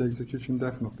manage the execution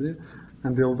definitely,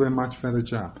 and they'll do a much better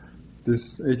job.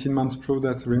 This 18 months prove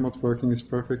that remote working is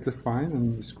perfectly fine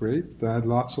and it's great. There are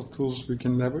lots of tools we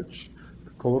can leverage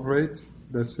to collaborate.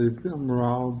 Let's say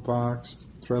Morale, Box,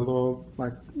 Trello,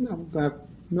 there are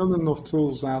millions of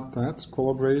tools out there to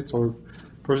collaborate or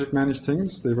project manage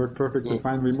things. They work perfectly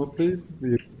fine remotely.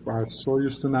 We are so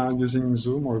used to now using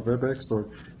Zoom or WebEx or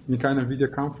any kind of video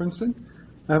conferencing.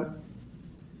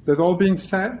 That all being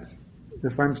said,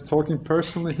 if I'm talking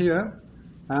personally here,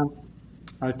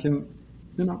 I can,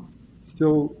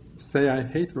 still say I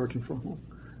hate working from home.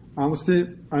 Honestly,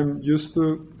 I'm used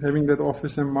to having that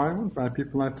office environment where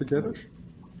people are together.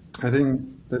 I think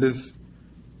that is,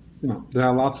 there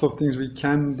are lots of things we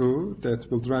can do that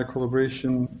will drive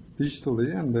collaboration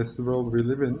digitally, and that's the world we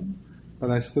live in. But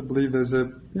I still believe there's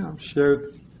a shared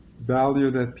value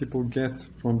that people get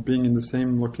from being in the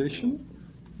same location.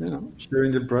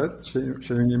 Sharing a bread,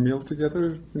 sharing a meal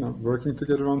together, working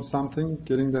together on something,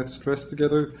 getting that stress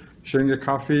together, sharing a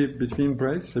coffee between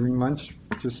breaks, having lunch,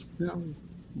 just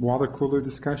water cooler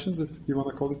discussions, if you want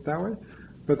to call it that way.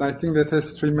 But I think that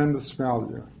has tremendous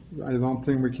value. I don't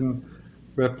think we can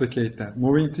replicate that.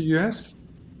 Moving to US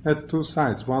had two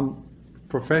sides. One,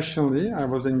 professionally, I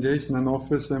was engaged in an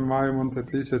office environment,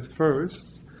 at least at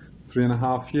first,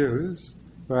 3.5 years,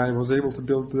 where I was able to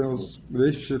build those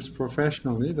relationships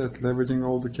professionally, that leveraging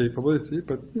all the capability.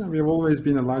 But we've always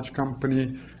been a large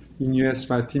company in US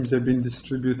where teams have been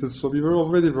distributed, so we were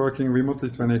already working remotely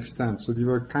to an extent. So we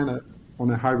were kind of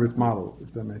on a hybrid model,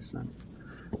 if that makes sense.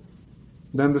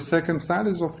 Then the second side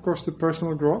is, of course, the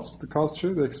personal growth, the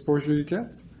culture, the exposure you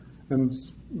get. And,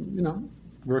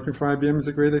 working for IBM is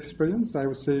a great experience. I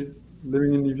would say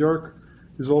living in New York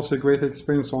is also a great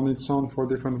experience on its own for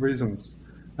different reasons.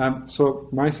 So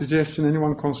my suggestion,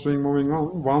 anyone considering moving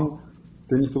on, one,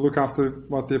 they need to look after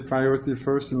what their priority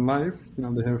first in life.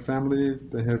 They have a family,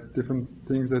 they have different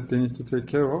things that they need to take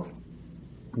care of.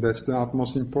 That's the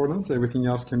utmost importance. Everything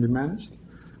else can be managed.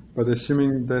 But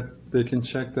assuming that they can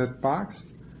check that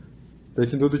box, they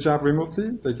can do the job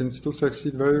remotely, they can still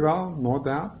succeed very well, no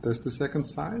doubt. That's the second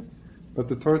side. But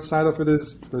the third side of it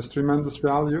is there's tremendous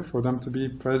value for them to be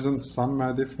present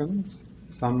somewhere different,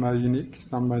 somewhere unique,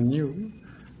 somewhere new,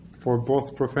 for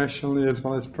both professionally as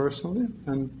well as personally.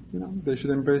 And, they should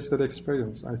embrace that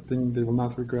experience. I think they will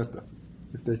not regret that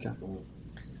if they can.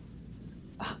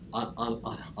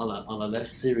 On a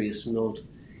less serious note,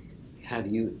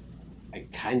 can you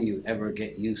ever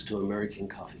get used to American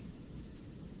coffee?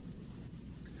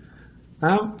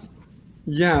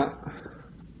 Yeah.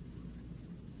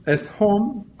 At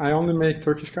home, I only make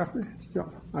Turkish coffee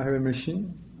still. I have a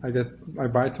machine. I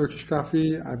buy Turkish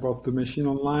coffee. I bought the machine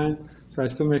online. So I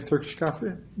still make Turkish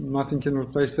coffee. Nothing can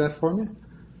replace that for me.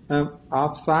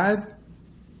 Outside,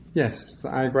 yes,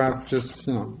 I grab just,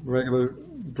 regular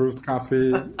brewed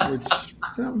coffee, which,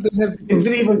 they have... Is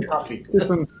it even coffee?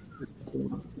 Different...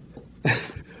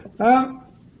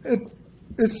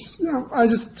 It's, I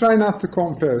just try not to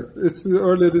compare. It's the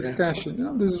earlier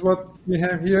discussion. This is what we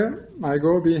have here. I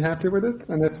go be happy with it.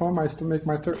 And at home, I still make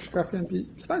my Turkish coffee and be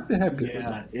slightly happy with it.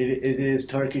 Yeah, it is.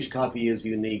 Turkish coffee is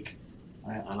unique.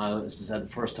 This is the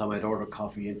first time I'd ordered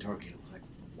coffee in Turkey. I was like,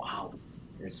 wow,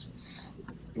 it's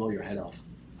blow your head off.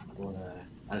 But,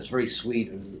 and it's very sweet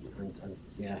and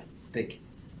thick.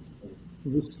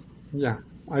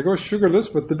 I go sugarless,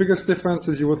 but the biggest difference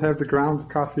is you would have the ground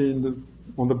coffee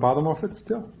on the bottom of it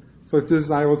still. So it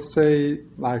is, I would say,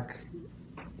 like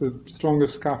the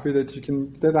strongest coffee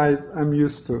that I am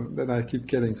used to, that I keep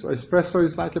getting. So espresso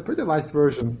is like a pretty light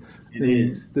version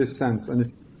in this sense. And if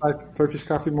you like Turkish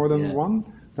coffee more than one,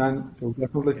 then you'll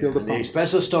definitely feel the And the pump.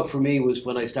 espresso stuff for me was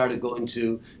when I started going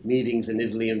to meetings in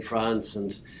Italy and France,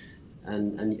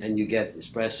 and you get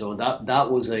espresso, and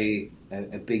that was a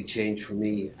big change for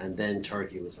me. And then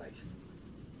Turkey was like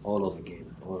all other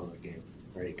game.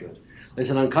 Very good.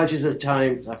 Listen, I'm conscious of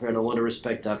time, Zafir, and I want to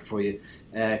respect that for you.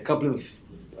 A couple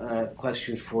of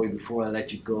questions for you before I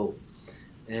let you go.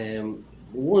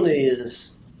 One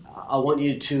is, I want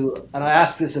you to, and I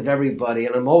ask this of everybody,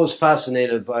 and I'm always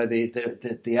fascinated by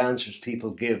the answers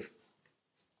people give.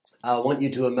 I want you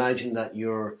to imagine that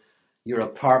your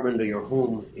apartment or your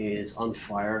home is on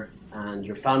fire, and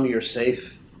your family are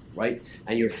safe, right?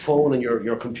 And your phone and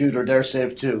your computer, they're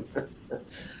safe too.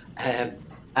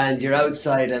 And you're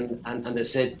outside, and they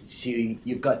said to you,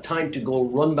 you've got time to go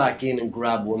run back in and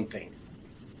grab one thing.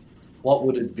 What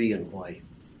would it be and why?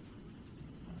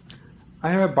 I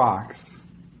have a box.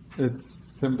 It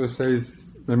simply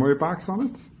says memory box on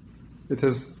it. It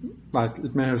has, like,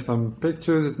 it may have some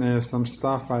pictures, it may have some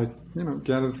stuff I,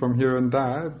 gathered from here and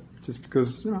there, just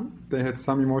because, they had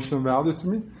some emotional value to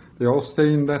me. They all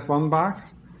stay in that one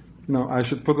box. I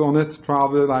should put on it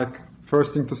probably like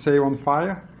first thing to save on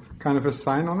fire, kind of a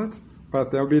sign on it.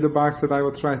 But there'll be the box that I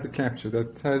will try to capture.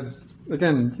 That has,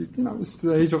 again, it's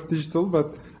the age of digital,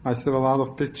 but I still have a lot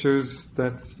of pictures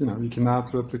that, you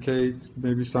cannot replicate,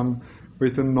 maybe some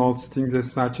written notes, things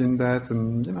as such in that,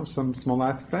 and, some small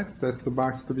artifacts. That's the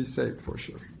box to be saved for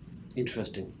sure.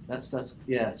 Interesting. That's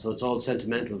yeah. So it's all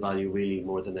sentimental value, really,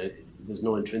 more than there's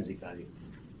no intrinsic value.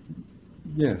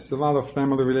 Yes, a lot of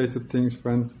family-related things,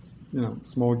 friends,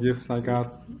 small gifts I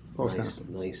got, those kind of things.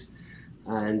 Nice.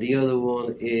 And the other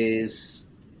one is,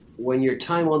 when your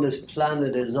time on this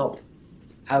planet is up,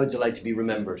 how would you like to be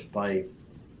remembered by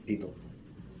people?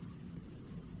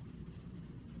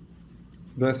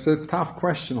 That's a tough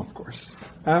question, of course.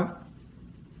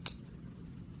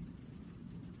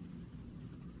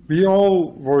 We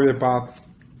all worry about,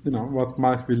 what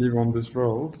might we leave on this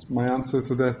world. My answer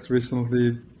to that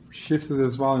recently shifted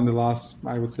as well in the last,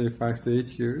 I would say, 5 to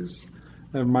 8 years.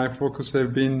 My focus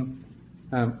have been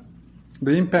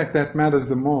the impact that matters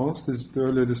the most is the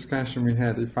earlier discussion we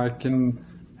had. If I can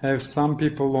have some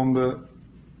people on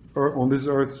this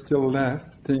earth still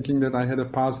left, thinking that I had a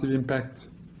positive impact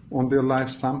on their life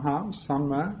somehow,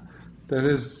 somewhere, that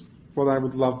is what I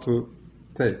would love to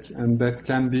take. And that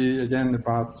can be, again,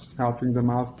 about helping them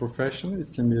out professionally.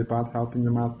 It can be about helping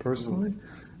them out personally.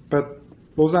 But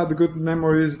those are the good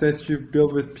memories that you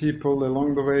build with people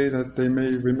along the way, that they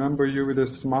may remember you with a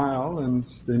smile, and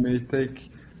they may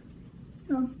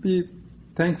be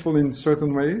thankful in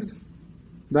certain ways.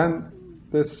 Then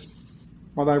that's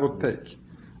what I would take.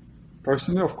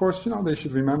 Personally, of course, they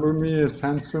should remember me as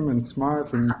handsome and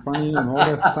smart and funny and all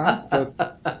that stuff.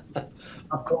 But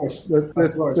of course,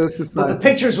 that's but the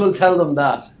pictures will tell them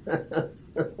that.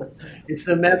 It's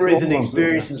the memories and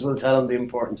experiences will tell them the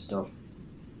important stuff.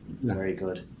 Yeah. Very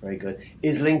good.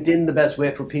 Is LinkedIn the best way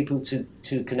for people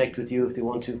to connect with you if they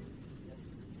want to?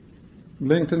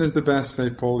 LinkedIn is the best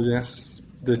way, Paul, yes.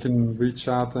 They can reach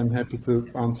out. I'm happy to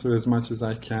answer as much as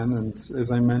I can. And as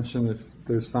I mentioned, if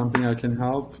there's something I can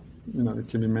help, it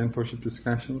can be mentorship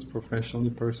discussions, professionally,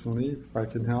 personally. If I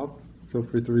can help, feel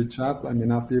free to reach out. I may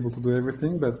not be able to do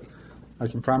everything, but I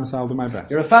can promise I'll do my best.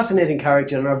 You're a fascinating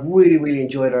character, and I've really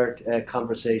enjoyed our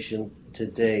conversation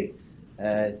today.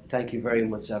 Thank you very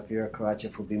much, Zafir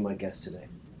Karaca, for being my guest today.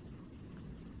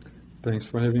 Thanks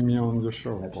for having me on your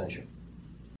show. My pleasure.